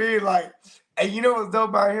 You know what I mean? Like, and you know what's dope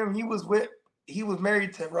about him? He was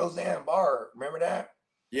married to Roseanne Barr. Remember that?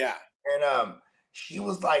 Yeah. And she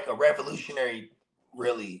was like a revolutionary,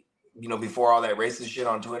 really, before all that racist shit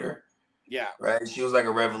on Twitter. Yeah. Right. She was like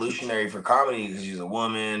a revolutionary for comedy because she's a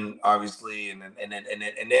woman, obviously, and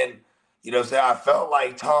then I felt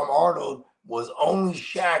like Tom Arnold was only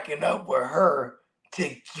shacking up with her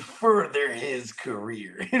to further his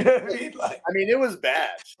career. You know what I mean? Like, it was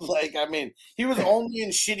bad. Like, he was only in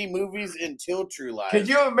shitty movies until True Lies. Could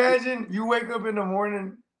you imagine you wake up in the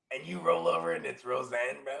morning and you roll over and it's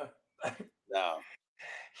Roseanne, bro? No.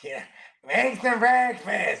 Yeah. Make some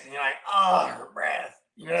breakfast. And you're like, oh, her breath.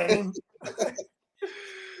 You know what I mean?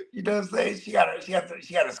 You know what I'm saying? She got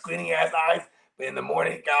a squinty ass eyes, but in the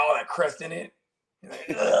morning it got all that crust in it. You're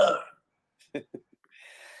like, ugh.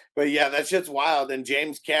 But yeah, that shit's wild. And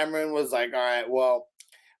James Cameron was like, all right, well,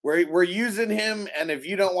 we're using him, and if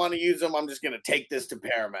you don't want to use him, I'm just gonna take this to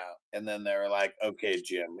Paramount. And then they were like, okay,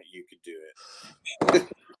 Jim, you could do it.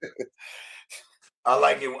 I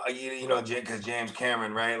like it, because James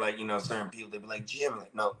Cameron, right? Like, certain people, they be like, Jim.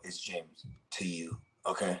 Like, no, it's James to you.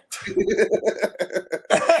 Okay.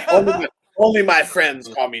 only my friends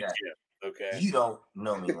call me Jim. Okay. You don't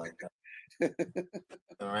know me like that.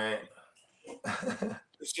 All right.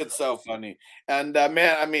 This shit's so funny. And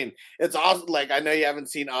man, it's awesome. Like, I know you haven't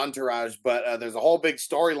seen Entourage, but there's a whole big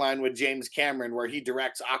storyline with James Cameron where he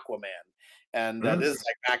directs Aquaman. And this is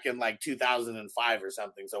like back in like 2005 or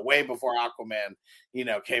something. So way before Aquaman,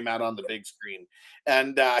 came out on the big screen.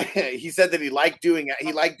 And he said that he liked doing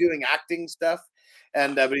acting stuff.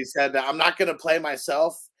 And but he said, I'm not going to play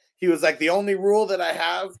myself. He was like, the only rule that I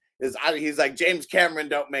have is he's like, James Cameron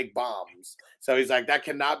don't make bombs. So he's like, that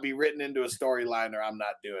cannot be written into a storyline or I'm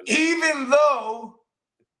not doing it. Even though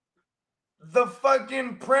the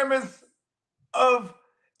fucking premise of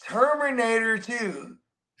Terminator 2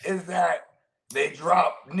 is that they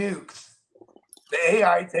drop nukes, the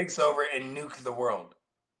AI takes over and nukes the world.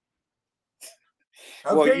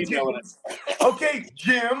 Okay, well, okay,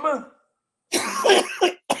 Jim.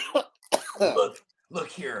 Look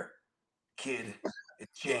here, kid.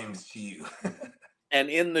 It's James to you. And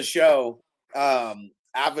in the show,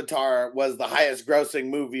 Avatar was the highest grossing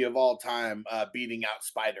movie of all time, beating out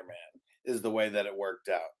Spider-Man, is the way that it worked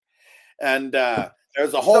out. And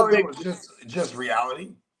there's a whole big... It was just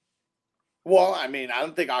reality? Well, I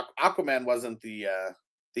don't think Aquaman wasn't the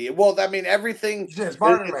everything... It's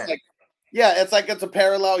Spider-Man. It's a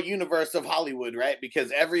parallel universe of Hollywood, right?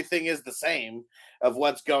 Because everything is the same of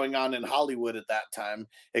what's going on in Hollywood at that time,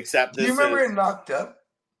 except this. Do you remember in Knocked Up?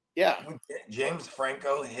 Yeah. James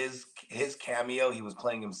Franco, his cameo, he was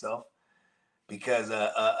playing himself because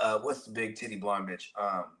what's the big titty blonde bitch?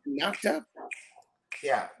 Knocked Up?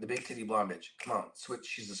 Yeah, the big titty blonde bitch. Come on,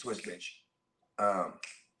 she's a Swiss bitch.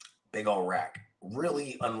 Big old rack.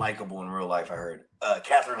 Really unlikable in real life, I heard.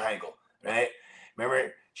 Katherine Heigl, right?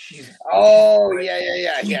 Remember? She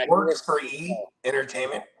works for E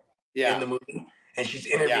Entertainment in the movie, and she's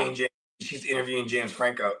interviewing James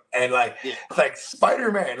Franco, and it's like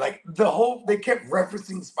Spider-Man, like they kept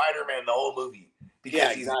referencing Spider-Man the whole movie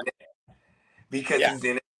because he's in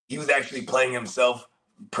it. He was actually playing himself,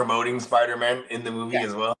 promoting Spider-Man in the movie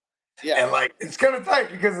as well. Yeah, and it's kind of tight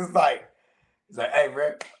because it's like, hey,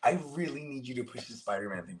 Rick, I really need you to push the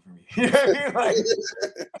Spider-Man thing for me. You know what I mean?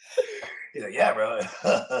 He's like, yeah, bro.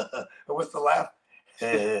 What's the laugh?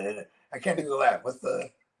 I can't do the laugh. What's the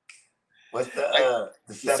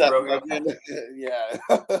Seth Rogen? Yeah.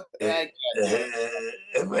 I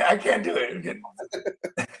can't do it.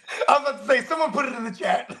 I was about to say, someone put it in the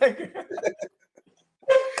chat.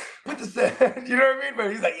 Put the set. You know what I mean?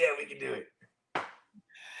 But he's like, yeah, we can do it.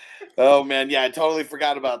 Oh man, yeah, I totally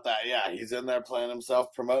forgot about that. Yeah, he's in there playing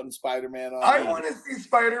himself, promoting Spider-Man. I want to see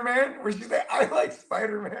Spider-Man. Where she's like, I like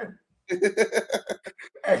Spider-Man.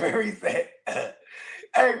 I remember he said,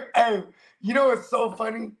 hey, you know what's so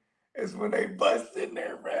funny is when they bust in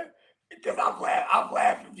there, bro. Because I'm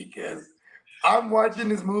laughing because I'm watching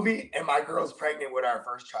this movie and my girl's pregnant with our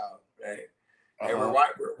first child, right? And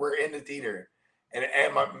we're in the theater, and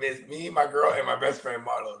me, my girl, and my best friend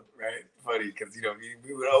Marlo, right? Funny because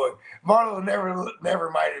we would always Marlo never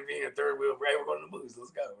minded being a third wheel, right? We're going to the movies,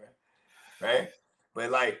 let's go, right?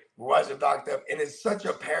 But like we're watching Docked Up, and it's such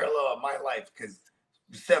a parallel of my life because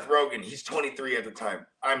Seth Rogen, he's 23 at the time.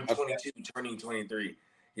 I'm 22, turning 23.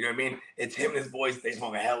 You know what I mean? It's him and his boys. They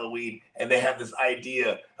smoke a hella weed, and they have this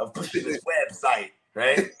idea of pushing this website,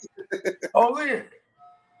 right? Oh, look at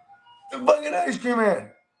the fucking ice cream man,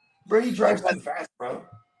 bro. He drives too fast, bro.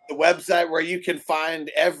 The website where you can find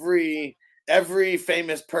every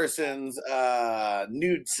famous person's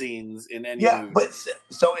nude scenes in any movie. But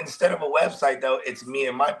so instead of a website though, it's me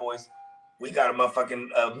and my boys. We got a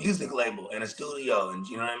motherfucking music label and a studio, and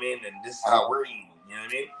you know what I mean. And this is how we're eating. You know what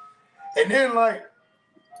I mean? And then like,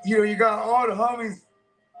 you got all the homies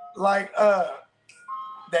like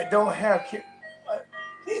that don't have kids.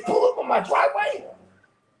 Did he pull up on my driveway?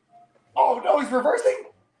 Oh no, he's reversing.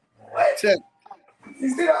 What? You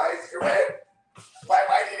see the ice cream man?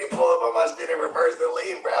 Why did he pull up on my shit and reverse and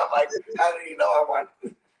leave, bro? I'm like, how did he know I want?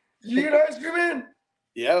 You get ice cream man?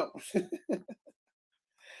 Yep.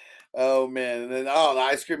 Oh man, and then the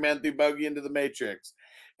ice cream man threw Bogey into the Matrix.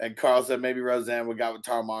 And Carl said maybe Roseanne would got with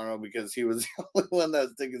Tom Arnold because he was the only one that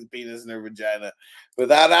stick his penis in her vagina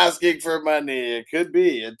without asking for money. It could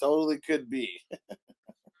be. It totally could be.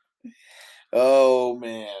 Oh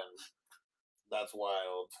man. That's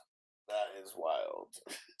wild. That is wild.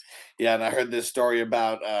 Yeah, and I heard this story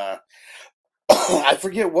about I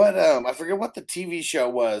forget what the TV show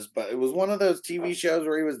was, but it was one of those TV shows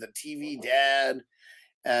where he was the TV dad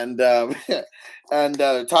and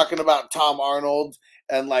talking about Tom Arnold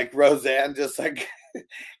and like Roseanne just like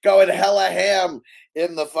going hella ham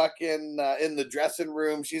in the fucking in the dressing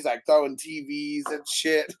room. She's like throwing TVs and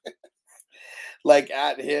shit like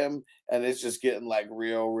at him, and it's just getting like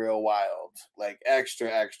real wild, like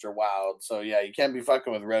extra wild. So yeah, you can't be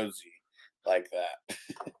fucking with Rosie like that.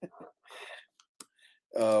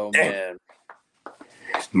 Oh man.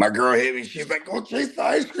 My girl hit me. She's like, go chase the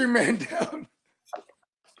ice cream man down.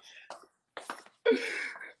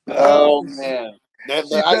 Oh man.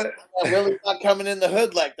 The really not coming in the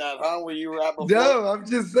hood like that, huh? Where you were at before? No, I'm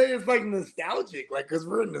just saying it's like nostalgic, like because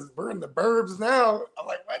we're in the burbs now. I'm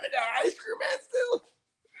like, why they got ice cream man still?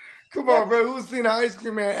 Come on, bro. Who's seen an ice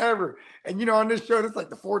cream man ever? And on this show, it's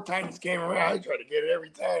like the 4 times came around. I try to get it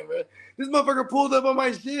every time, man. This motherfucker pulled up on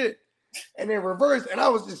my shit and then reversed, and I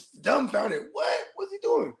was just dumbfounded. What's he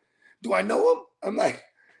doing? Do I know him? I'm like,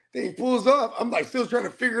 then he pulls off. I'm like still trying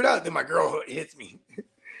to figure it out. Then my girl hits me.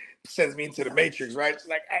 Sends me into the Matrix, right? She's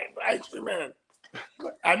like, hey, ice cream man.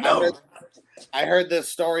 I know. I heard this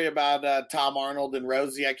story about Tom Arnold and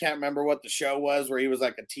Rosie. I can't remember what the show was where he was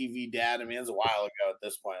like a TV dad. I mean, it was a while ago at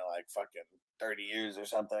this point, like fucking 30 years or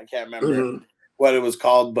something. I can't remember what it was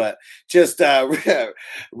called, but just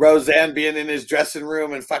Roseanne being in his dressing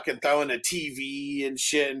room and fucking throwing a TV and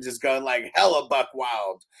shit and just going like hella buck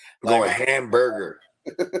wild. Going like, hamburger.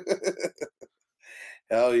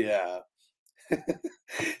 Hell yeah.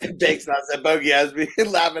 Bakes not said Bogey has me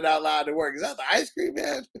laughing out loud at work. Is that the ice cream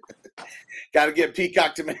man? Got to get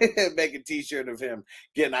Peacock to make a t-shirt of him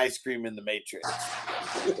getting ice cream in the Matrix.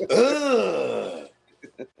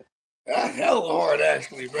 That's hella hard,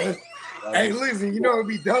 actually, bro. Hey, listen, it'd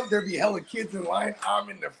be dope. There'd be hella kids in line. I'm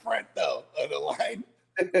in the front, though, of the line.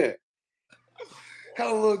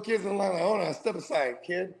 Hella little kids in line. Like, hold on, step aside,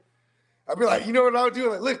 kid. I'd be like, you know what I'll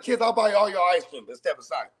do? Like, look, kids, I'll buy all your ice cream, but step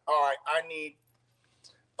aside. All right, I need.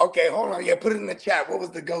 Okay, hold on. Yeah, put it in the chat. What was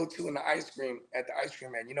the go-to in the ice cream at the ice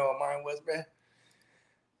cream man? You know what mine was, man?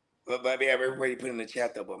 But yeah, everybody put in the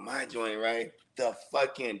chat though. But my joint, right? The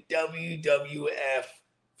fucking WWF,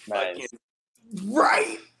 fucking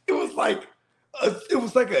right. It was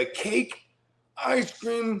like a cake ice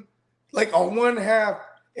cream. Like on one half,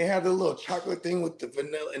 it had the little chocolate thing with the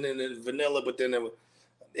vanilla, and then the vanilla, but then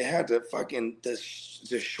it had the fucking the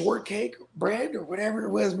shortcake bread or whatever it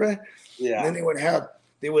was, bro. Yeah. And then they would have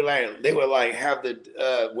have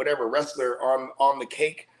the whatever wrestler on the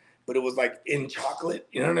cake, but it was like in chocolate.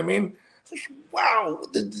 You know what I mean? It's like, wow,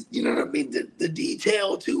 you know what I mean? The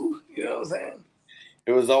detail too. You know what I'm saying?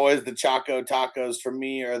 It was always the Choco Tacos for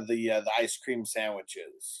me, or the ice cream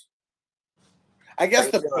sandwiches. I guess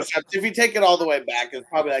the push-ups. If you take it all the way back, it's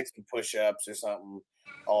probably like some push-ups or something.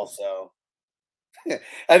 Also.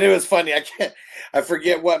 And it was funny. I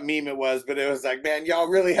forget what meme it was, but it was like, man, y'all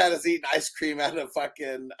really had us eating ice cream out of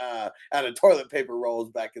fucking out of toilet paper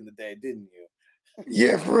rolls back in the day, didn't you?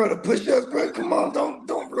 Yeah, for real, the push-ups, bro. Come on,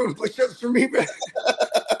 don't ruin push-ups for me, bro.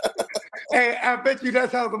 Hey, I bet you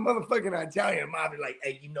that's how the motherfucking Italian mob be like,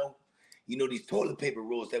 hey, you know these toilet paper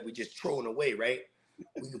rolls that we just throwing away, right?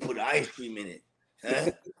 We can put ice cream in it,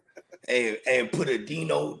 huh? and put a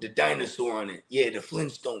Dino the dinosaur on it. Yeah, the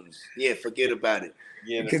Flintstones. Yeah, forget about it.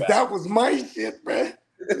 Because that was my shit, bro.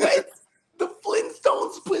 What? The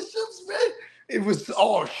Flintstones push-ups, bro? It was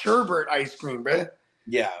all sherbet ice cream, bro.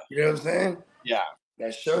 Yeah. You know what I'm saying? Yeah.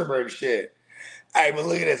 That sherbet shit. Hey, but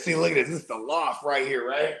look at this. See, look at this. This is the loft right here,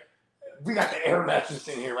 right? We got the air mattress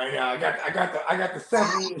in here right now. I got the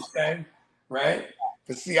 7-inch thing, right?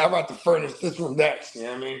 But see, I'm about to furnish this room next. You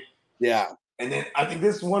know what I mean? Yeah. And then I think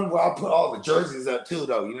this one where I'll put all the jerseys up too,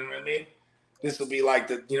 though. You know what I mean? This will be like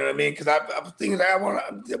the, you know what I mean? Because I'm thinking that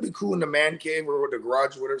it'd be cool in the man cave or the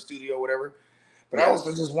garage or whatever, studio, whatever. But I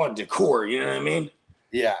also just want decor. You know what I mean?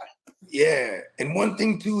 Yeah. Yeah. And one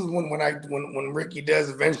thing too is when Ricky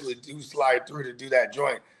does eventually do slide through to do that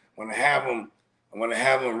joint, I want to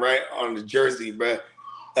have him right on the jersey, but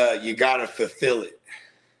you gotta fulfill it.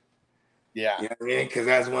 Yeah. You know what I mean? Because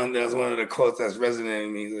that's one of the quotes that's resonating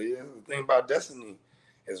in me. Like, yeah, the thing about destiny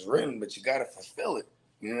is written, but you gotta fulfill it.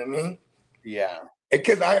 You know what I mean? Yeah.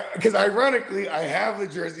 Because ironically, I have the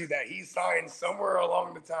jersey that he signed somewhere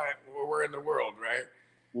along the time where we're in the world, right?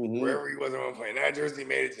 Mm-hmm. Wherever he was on playing. That jersey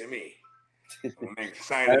made it to me. I'm gonna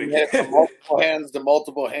sign it again. From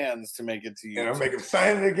multiple hands to make it to you. And I'll make him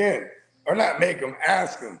sign it again. Or not make him,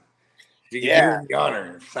 ask him. You can do him the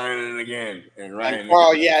honor, sign it again. And right.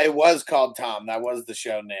 Well, yeah, it was called Tom. That was the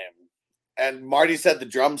show name. And Marty said the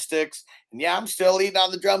drumsticks. And yeah, I'm still eating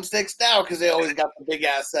on the drumsticks now because they always got the big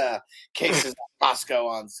ass cases of Costco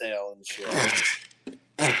on sale and shit.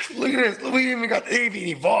 Look at this. We even got they've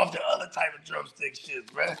evolved to other type of drumstick shit,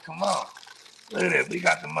 bro. Come on. Look at this. We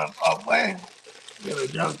got the motherfucker playing. We got the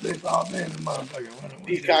drumsticks all day in the motherfucker.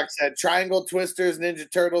 Peacock said Triangle Twisters, Ninja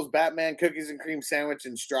Turtles, Batman Cookies and Cream Sandwich,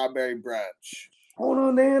 and Strawberry Brunch. Hold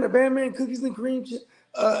on, Dan. The Batman Cookies and Cream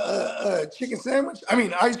chicken sandwich? I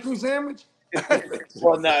mean, ice cream sandwich?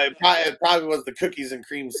 Well, no, it probably was the Cookies and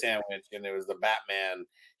Cream Sandwich, and it was the Batman,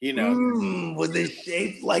 you know. Was it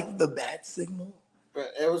shaped like the bat signal?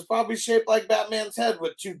 But it was probably shaped like Batman's head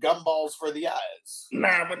with 2 gumballs for the eyes.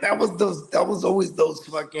 Nah, but that was always those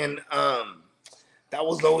fucking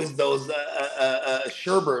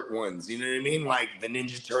sherbet ones, you know what I mean? Like the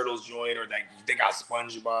Ninja Turtles joint, or like they got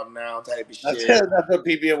SpongeBob now type of shit. That's what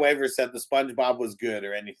PBA Waiver said. The SpongeBob was good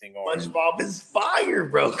or anything. SpongeBob is fire,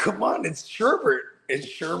 bro. Come on, it's sherbet. It's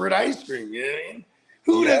sherbet ice cream, you know what I mean?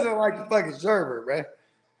 Who doesn't like the fucking sherbet, bro?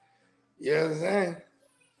 You know what I'm saying?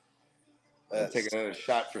 Take another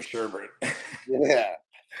shot for sherbet. Yeah.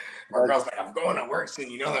 My girl's like, I'm going to work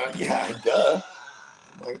soon, you know that? Yeah, duh.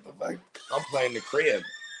 Like, the fuck? I'm playing the crib.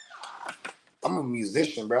 I'm a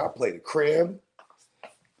musician, bro. I play the crib.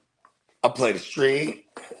 I play the street.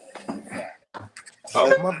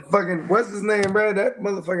 Oh, motherfucking, what's his name, bro? That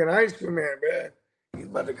motherfucking ice cream man, bro. He's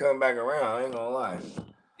about to come back around. I ain't gonna lie.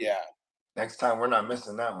 Yeah. Next time, we're not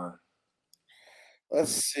missing that one.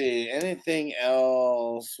 Let's see. Anything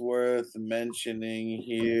else worth mentioning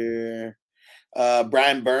here?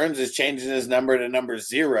 Brian Burns is changing his number to number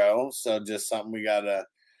 0. So just something we gotta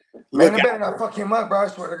Man, I better not fuck him up, bro. I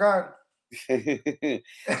swear to God. Hey,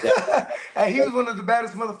 he was one of the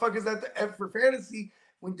baddest motherfuckers for fantasy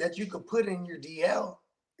that you could put in your DL.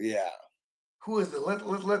 Yeah. Who is it?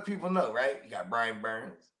 Let people know, right? You got Brian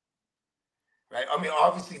Burns, right? I mean,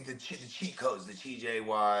 obviously the cheat codes, the TJ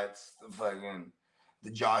Watts,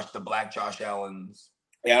 the Black Josh Allens.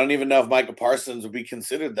 Yeah, I don't even know if Micah Parsons would be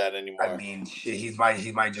considered that anymore. I mean, shit, he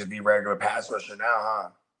might just be regular pass rusher now, huh?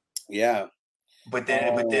 Yeah. But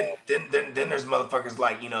then there's motherfuckers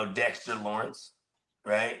like, Dexter Lawrence,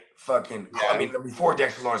 right? Fucking, yeah. I mean, before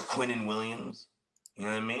Dexter Lawrence, Quinnen Williams. You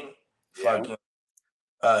know what I mean? Yeah. Fucking,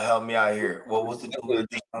 help me out here. What was the dude we were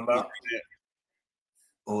talking about?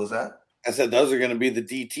 What was that? I said those are going to be the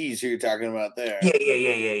DTs who you're talking about there. Yeah,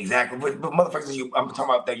 exactly. But motherfuckers, I'm talking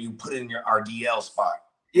about that you put in your RDL spot.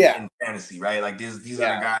 Yeah. In fantasy, right? Like these are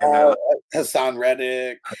the guys. Hassan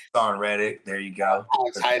Reddick. There you go.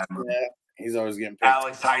 Alex Highsmith. He's always getting picked.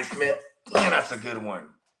 Alex Highsmith. Yeah, that's a good one.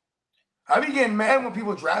 I be getting mad when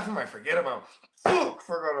people draft him. I forgot about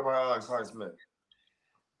Alex Highsmith.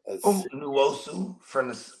 Nuosu from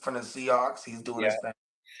the Seahawks. He's doing his thing.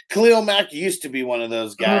 Khalil Mack used to be one of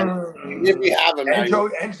those guys. If we have him,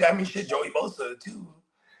 Joey Bosa too.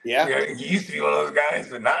 Yeah, he used to be one of those guys,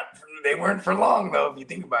 but they weren't for long though. If you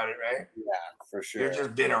think about it, right? Yeah, for sure. They've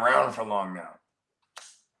just been around for long now.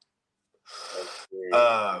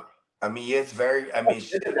 I mean, it's very. I mean,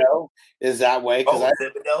 shit. Thibodeau is that way because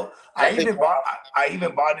Thibodeau. I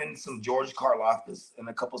even bought in some George Karlaftis in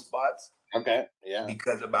a couple spots. Okay, yeah.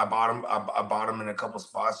 Because I bought him in a couple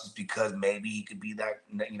spots just because maybe he could be that,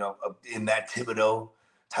 you know, in that Thibodeau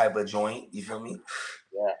type of joint. You feel me?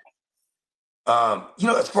 Yeah. You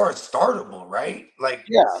know, as far as startable, right? Like,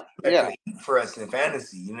 for us in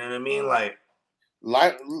fantasy, you know what I mean? Like,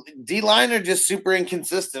 D-line are just super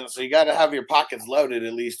inconsistent, so you got to have your pockets loaded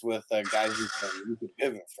at least with guys you can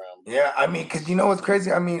pivot from. Yeah, I mean, because you know what's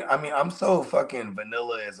crazy? I mean, I'm so fucking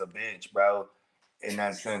vanilla as a bitch, bro, in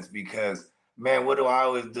that sense. Because man, what do I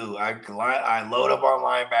always do? I load up on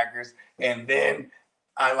linebackers, and then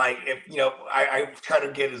I like I try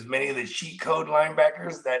to get as many of the cheat code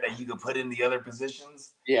linebackers that you could put in the other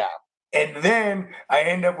positions. Yeah, and then I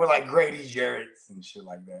end up with like Grady Jarrett's and shit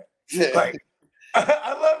like that. Like.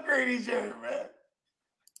 I love Grady Jarrett, man.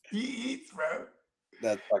 He eats, bro.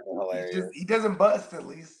 That's fucking hilarious. He doesn't bust, at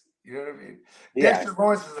least. You know what I mean? Yeah. Dexter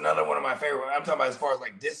Lawrence is another one of my favorite. I'm talking about as far as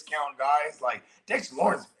like discount guys. Like Dexter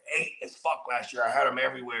Lawrence ate as fuck last year. I had him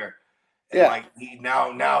everywhere. And like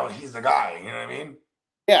now he's the guy. You know what I mean?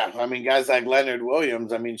 Yeah, I mean guys like Leonard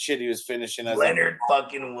Williams. I mean, shit, he was finishing as Leonard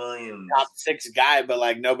fucking Williams, top 6 guy, but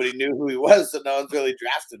like nobody knew who he was, so no one's really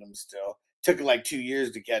drafted him still. Took like 2 years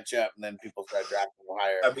to catch up, and then people started drafting him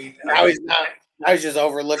higher. I mean, now he's not. Now he's just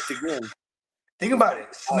overlooked again. Think about it.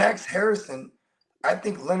 Snacks Harrison. I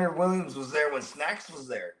think Leonard Williams was there when Snacks was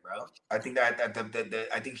there, bro. I think I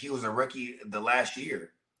think he was a rookie the last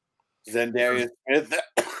year. Zendarius Smith.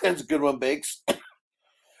 That's a good one, Bakes.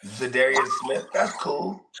 Zendarius Smith. That's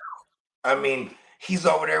cool. I mean, he's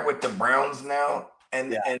over there with the Browns now,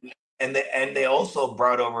 and they also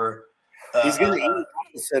brought over. He's gonna eat.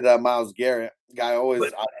 Said Myles Garrett. Guy always.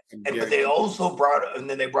 But they also brought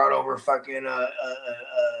over fucking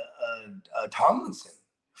Tomlinson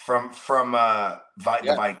from the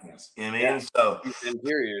Vikings. You know what I mean? So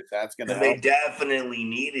interiors. That's gonna. They definitely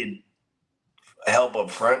needed help up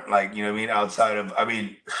front, like you know what I mean. Outside of, I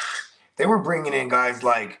mean, they were bringing in guys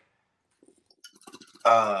like.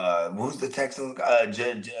 Who's the Texans?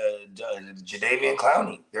 Jadeveon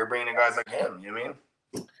Clowney. They're bringing in guys like him. You know what I mean?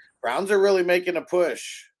 Browns are really making a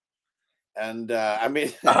push, and I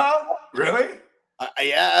mean, really?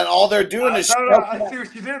 Yeah, and all they're doing is. I see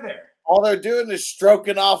what you did there. All they're doing is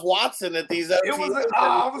stroking off Watson at these. I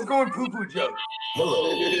was going poo-poo joke.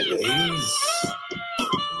 Hello, ladies.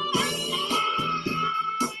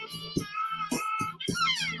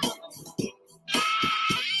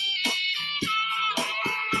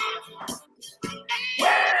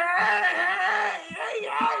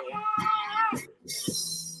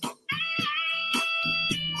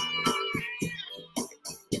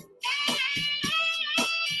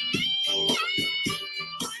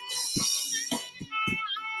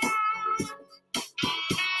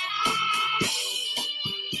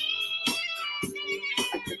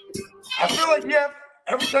 I feel like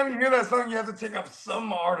every time you hear that song, you have to take up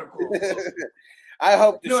some article. I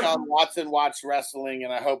hope Deshaun Watson watched wrestling,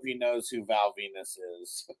 and I hope he knows who Val Venus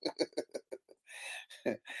is.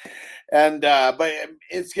 And but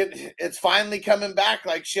it's finally coming back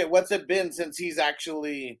like shit. What's it been since he's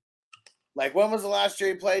actually like? When was the last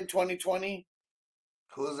year he played? 2020.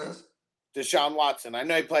 Who is this? Deshaun Watson. I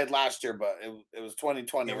know he played last year, but it was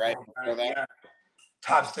 2020, right? Yeah.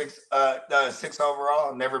 Top 6, 6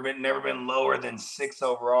 overall. Never been lower than 6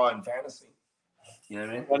 overall in fantasy. You know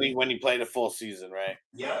what I mean? When he played a full season, right?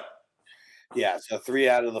 Yeah. Yeah. So 3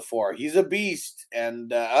 out of the 4. He's a beast. And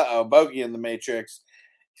Bogey in the Matrix.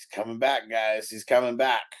 He's coming back, guys. He's coming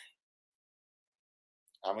back.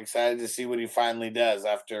 I'm excited to see what he finally does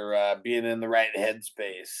after being in the right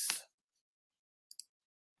headspace.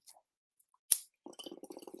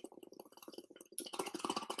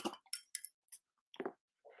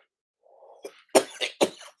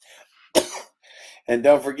 And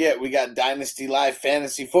don't forget, we got Dynasty Live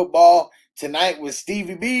Fantasy Football tonight with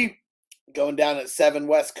Stevie B going down at 7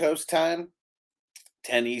 West Coast time,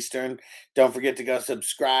 10 Eastern. Don't forget to go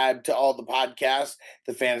subscribe to all the podcasts,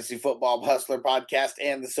 the Fantasy Football Hustler podcast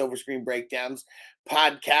and the Silver Screen Breakdowns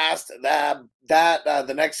podcast.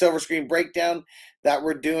 The next Silver Screen Breakdown that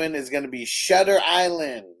we're doing is going to be Shutter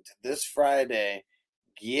Island this Friday.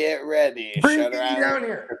 Get ready. Bring Shutter me Island. down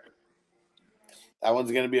here. That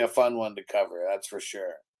one's going to be a fun one to cover, that's for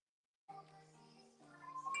sure.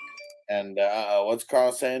 And what's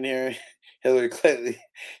Carl saying here? Hillary Clinton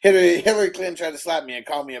tried to slap me and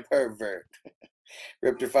call me a pervert.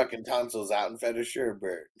 Ripped her fucking tonsils out and fed her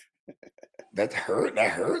sherbet. That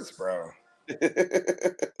hurts, bro.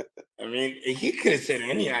 I mean, he could have said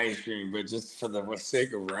any ice cream, but just for the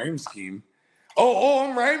sake of rhyme scheme. Oh,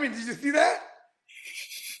 I'm rhyming. Did you see that?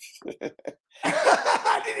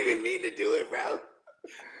 I didn't even mean to do it, bro.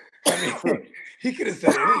 I mean, he could have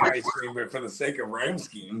said any ice cream, but for the sake of rhyme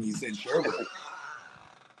scheme, he said sherbet.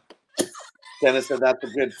 Dennis said that's a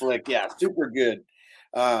good flick. Yeah, super good.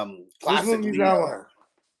 Which Classic one you Leo, that one?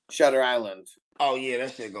 Shutter Island. Oh yeah,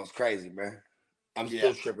 that shit goes crazy, bro. I'm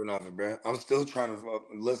still tripping off it, bro. I'm still trying to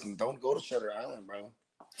listen. Don't go to Shutter Island, bro.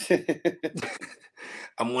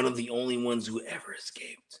 I'm one of the only ones who ever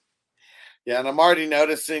escaped. Yeah, and I'm already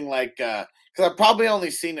noticing, like, because I've probably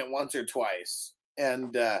only seen it once or twice,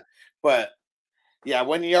 and but yeah,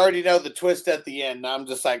 when you already know the twist at the end, I'm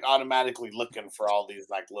just like automatically looking for all these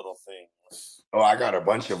like little things. Oh, I got a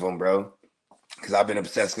bunch of them, bro. Because I've been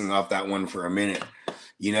obsessing off that one for a minute.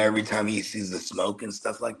 You know, every time he sees the smoke and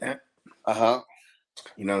stuff like that.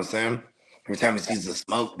 You know what I'm saying? Every time he sees the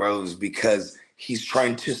smoke, bro, is because he's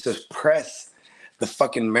trying to suppress the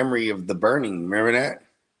fucking memory of the burning. Remember that?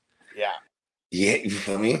 Yeah. Yeah, you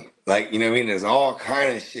feel me? Like, you know what I mean? There's all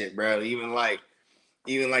kind of shit, bro. Even like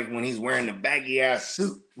when he's wearing the baggy ass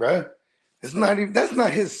suit, bro. That's not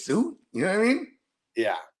his suit. You know what I mean?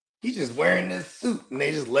 Yeah. He's just wearing this suit and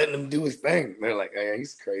they just letting him do his thing. They're like, oh, yeah,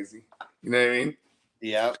 he's crazy. You know what I mean?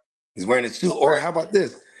 Yeah. He's wearing a suit. Or how about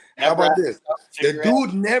this? The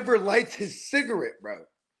dude never lights his cigarette, bro.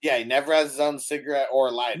 Yeah, he never has his own cigarette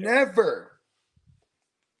or lighter. Never.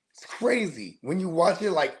 It's crazy. When you watch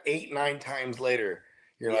it like 8-9 times later,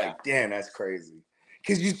 you're like, damn, that's crazy.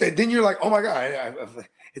 Because then you're like, oh my God,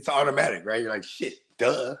 it's automatic, right? You're like, shit,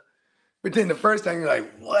 duh. But then the first time you're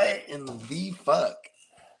like, what in the fuck?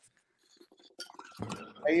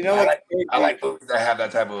 You know what? I like movies that have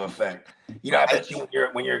that type of effect. You know, I bet you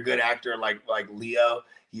when you're a good actor like Leo,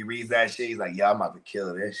 he reads that shit, he's like, yeah, I'm about to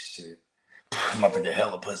kill this shit. I'm about to get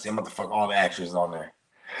hella pussy. I'm about to fuck all the actors on there.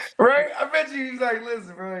 Right? I bet you he's like,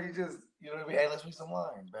 listen, bro, you know what I mean? Hey, let's read some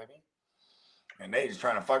lines, baby. And they just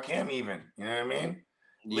trying to fuck him even. You know what I mean?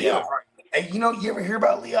 Yeah. Leo, hey, you know, you ever hear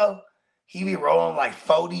about Leo? He be rolling like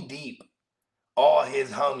 40 deep. All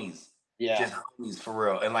his homies. Yeah. Just homies for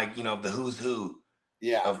real. And like, you know, the who's who.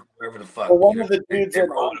 Yeah. Of wherever the fuck. Well, one of the dudes and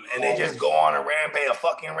they just go on a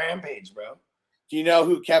fucking rampage, bro. Do you know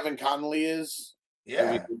who Kevin Connolly is?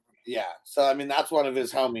 Yeah. Yeah. So I mean that's one of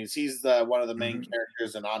his homies. He's one of the main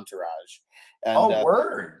characters in Entourage. And,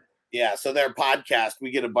 word. Yeah, so their podcast, we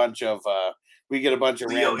get a bunch of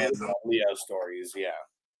random Leo stories. Yeah.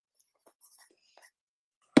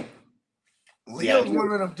 Leo's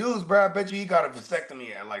one of them dudes, bro. I bet you he got a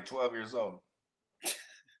vasectomy at like 12 years old.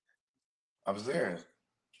 I'm serious.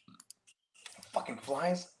 Fucking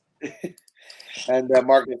flies. And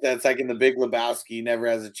Marcus said it's like in The Big Lebowski, he never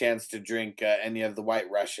has a chance to drink any of the White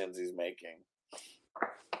Russians he's making.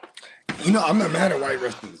 You know, I'm not mad at White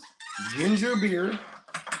Russians. Ginger beer,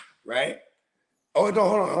 right? Oh, no,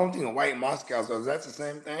 hold on. I'm thinking White Moscow. So that's the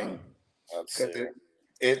same thing? Let's see.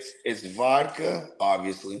 It's vodka,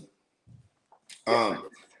 obviously.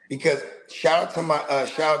 Because shout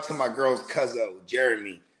out to my girl's cousin,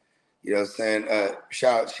 Jeremy. You know what I'm saying?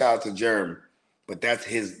 Shout out to Jerm. But that's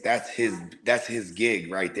his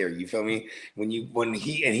gig right there. You feel me? When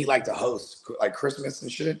he liked to host like Christmas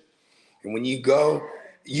and shit. And when you go,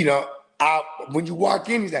 you know, when you walk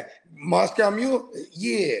in, he's like, Moscow Mule?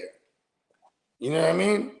 Yeah. You know what I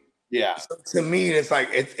mean? Yeah. So to me, it's like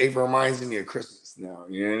it reminds me of Christmas now.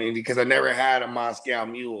 You know what I mean? Because I never had a Moscow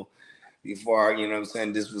Mule before, you know what I'm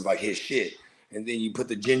saying? This was like his shit. And then you put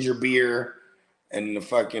the ginger beer and the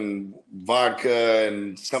fucking vodka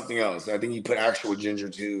and something else. I think you put actual ginger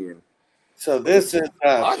too. So this is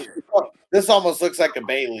this almost looks like a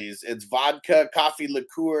Bailey's. It's vodka, coffee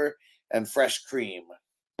liqueur, and fresh cream.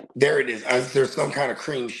 There it is. There's some kind of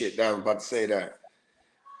cream shit. I was about to say that.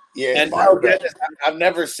 Yeah, and I've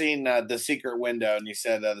never seen The Secret Window, and you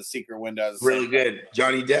said The Secret Window is really good.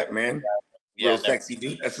 Johnny Depp, man. Yeah, sexy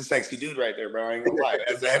dude. That's a sexy dude right there, bro. I ain't gonna lie.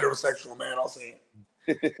 As a heterosexual man, I'll say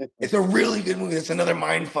it. It's a really good movie. It's another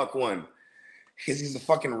mindfuck one. Because he's a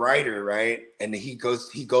fucking writer, right? And he goes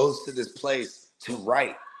to this place to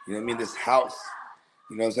write. You know what I mean? This house.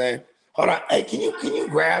 You know what I'm saying? Hold on. Hey, can you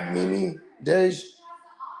grab Mimi, Dej?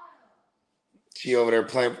 She over there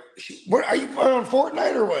playing. What are you playing on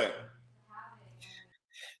Fortnite or what?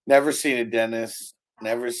 Never seen it, Dennis.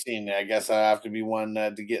 Never seen it. I guess I'll have to be one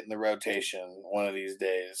to get in the rotation one of these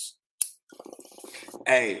days.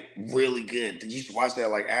 Hey, really good. You should watch that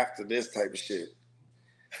like after this type of shit.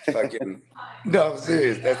 Fucking no, I'm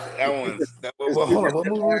serious. That one's. Hold on, what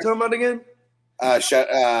movie were we talking about again?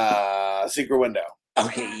 Secret Window.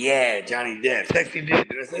 Okay, yeah, Johnny Depp, sexy dude.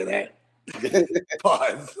 Did I say that?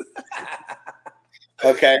 Pause.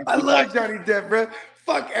 Okay. I love Johnny Depp, bro.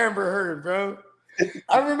 Fuck Amber Heard, bro.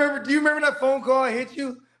 I remember. Do you remember that phone call I hit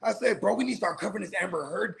you? I said, bro, we need to start covering this Amber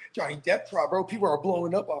Heard Johnny Depp trial, bro. People are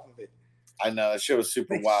blowing up off of it. I know that show was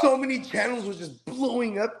super Like, wild. so many channels were just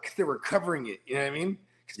blowing up because they were covering it. You know what I mean?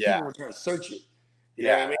 Because people were trying to search it. You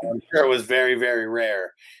know what I mean? I'm sure it was very, very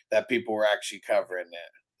rare that people were actually covering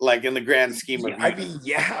it. Like in the grand scheme of I mean,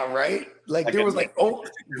 yeah, right? Like there was like, oh,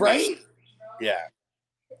 right? Yeah.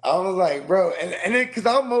 I was like, bro, and then because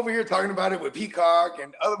I'm over here talking about it with Peacock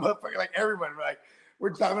and other motherfuckers, like everybody, like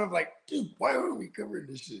we're talking. I'm like, dude, why are we covering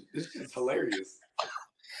this shit? This shit's hilarious.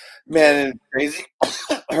 Man, and crazy.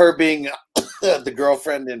 Her being the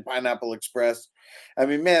girlfriend in Pineapple Express. I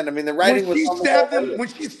mean, man, the writing when was. When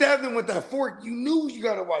she stabbed him with that fork, you knew you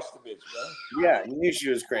gotta watch the bitch, bro. Yeah, you knew she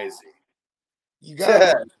was crazy. You got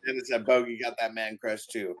it. And it's that Bogey got that man crush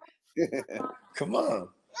too. Come on.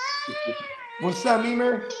 What's up,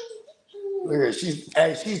 Emer? Look at her.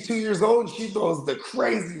 She's 2 years old and she throws the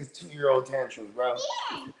craziest 2-year-old tantrums, bro.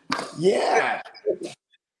 Yeah.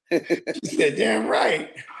 She said, damn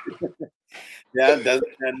right. Yeah, doesn't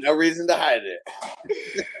have no reason to hide it.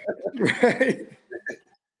 Right.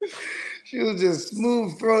 She was just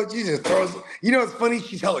smooth throat. She just throws. You know, it's funny.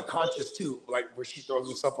 She's hella conscious too. Like where she throws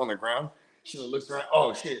herself on the ground. She looks around.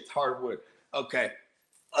 Oh shit, it's hardwood. Okay.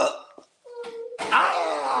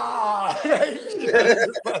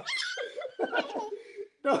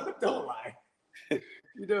 Don't lie.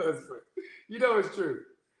 You know it's true.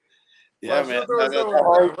 Yeah, man.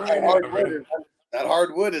 That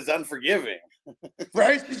hardwood is unforgiving.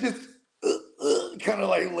 Right? She just kind of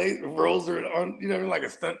like rolls her on, you know, like a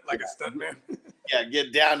stunt man. Yeah,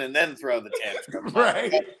 get down and then throw the tantrum.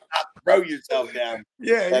 Right. Not throw yourself down.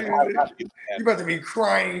 Yeah, you're about to be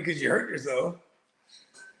crying because you hurt yourself.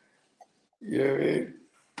 You know what I mean?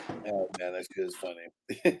 Oh man, that shit is funny.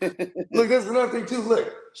 Look, that's another thing too.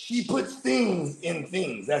 Look, she puts things in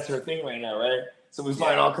things. That's her thing right now, right? So we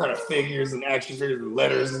find all kind of figures and action figures and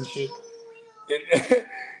letters and shit. And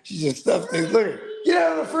she just stuffed things. Look, get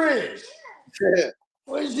out of the fridge.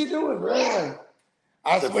 What is she doing, bro? Like,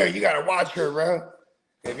 I swear, you gotta watch her, bro.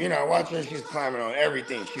 If you're not watching her, she's climbing on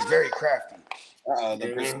everything. She's very crafty.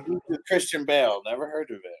 The Prestige with Christian Bale. Never heard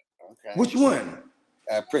of it. Okay. Which one?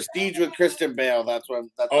 Prestige with Christian Bale. That's what.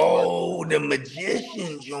 The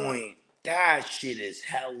magician joint. That shit is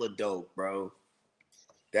hella dope, bro.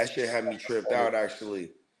 That shit had me tripped out.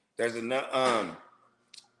 Actually, there's another.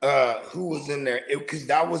 Who was in there? Because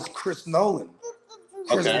that was Chris Nolan.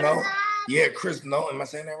 Nolan. Yeah, Chris Nolan. Am I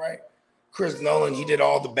saying that right? Chris Nolan. He did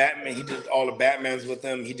all the Batman. He did all the Batmans with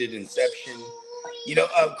him. He did Inception. You know,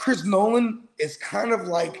 Chris Nolan is kind of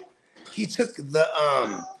like he took the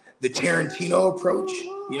Tarantino approach.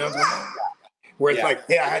 You know what I'm talking about? Where it's like,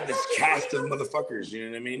 hey, I had this cast of motherfuckers. You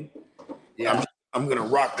know what I mean? Yeah. I'm gonna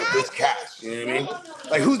rock with this cast. You know what I mean?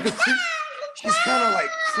 Like, who's the creep? She's kind of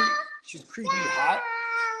like she's creepy hot.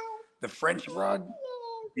 The French broad.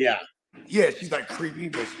 Yeah. Yeah, she's like creepy,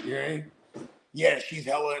 but you know what I mean? Yeah, she's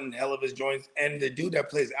hella in hell of his joints. And the dude that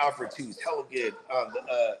plays Alfred too is hella good.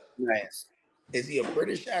 Nice. Is he a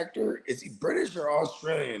British actor? Is he British or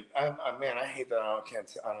Australian? Man, I hate that. I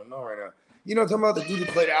don't know right now. You know what I'm talking about? The dude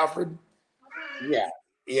who played Alfred? Yeah.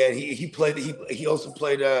 Yeah, he also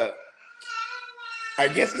played I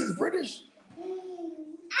guess he's British.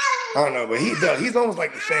 I don't know, but he's almost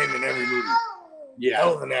like the same in every movie. Yeah.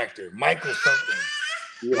 Hell of an actor. Michael something.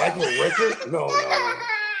 Yeah. Michael Rickard? No.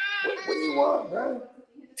 What do you want, bro?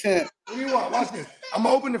 What do you want? Watch this. I'm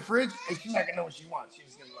gonna open the fridge and she's not gonna know what she wants. She's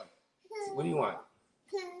just gonna like, what do you want?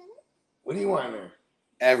 What do you want in there?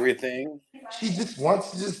 Everything. She just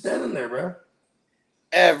wants to just stand in there, bro.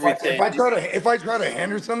 Everything. If I try to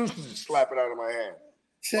hand her something, she'll just slap it out of my hand.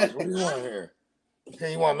 Watch, what do you want here?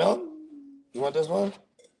 Okay, you want milk? You want this one?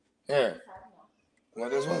 Here. You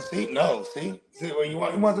want this one? See? No. See what you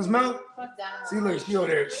want? You want this milk? See, look, she over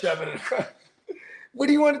there shoving it. What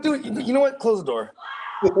do you want to do? You know what? Close the door.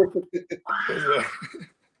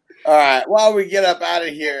 All right. Well, we get up out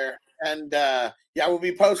of here. And, we'll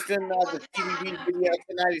be posting the TVB video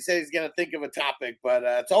tonight. He said he's going to think of a topic, but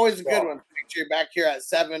it's always a good one. Make sure you're back here at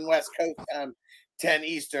 7 West Coast time, 10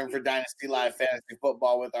 Eastern for Dynasty Live Fantasy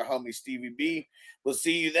Football with our homie Stevie B. We'll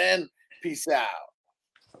see you then. Peace out.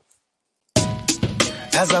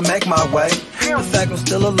 As I make my way, the fact I'm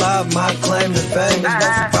still alive, my claim to fame. There's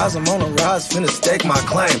no surprise, I'm on a rise, finna stake my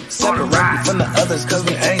claim. Separate me from the others, cause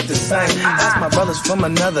we ain't the same. Ask my brothers from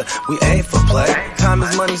another, we ain't for play. Time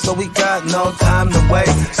is money, so we got no time to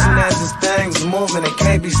waste. Soon as this thing's moving, it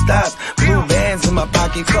can't be stopped. Blue bands in my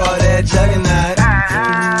pocket, call that juggernaut.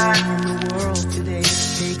 Everything in the world today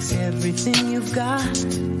takes everything you've got.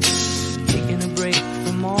 Taking a break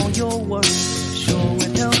from all your work, showing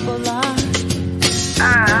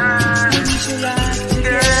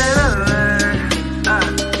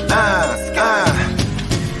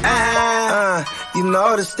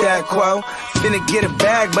know the stat quo. Finna get a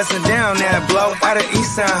bag, bustin' down that blow. Out of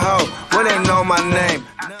East Side Ho, where they know my name.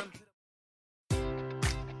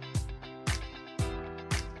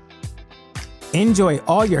 Enjoy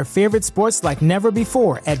all your favorite sports like never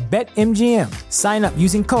before at BetMGM. Sign up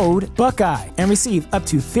using code Buckeye and receive up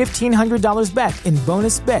to $1,500 back in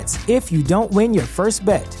bonus bets if you don't win your first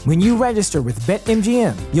bet. When you register with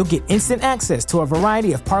BetMGM, you'll get instant access to a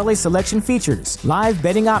variety of parlay selection features, live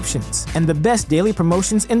betting options, and the best daily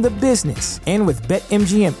promotions in the business. And with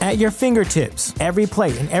BetMGM at your fingertips, every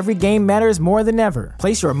play and every game matters more than ever.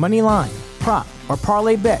 Place your money line, prop, or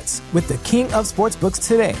parlay bets with the king of sportsbooks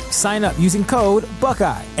today. Sign up using code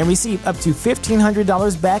Buckeye and receive up to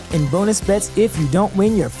 $1,500 back in bonus bets if you don't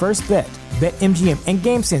win your first bet. BetMGM and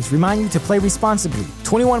GameSense remind you to play responsibly.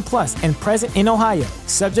 21 plus and present in Ohio,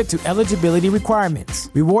 subject to eligibility requirements.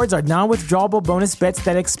 Rewards are non-withdrawable bonus bets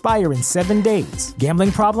that expire in 7 days.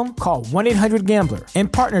 Gambling problem? Call 1-800-GAMBLER. In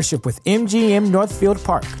partnership with MGM Northfield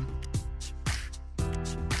Park.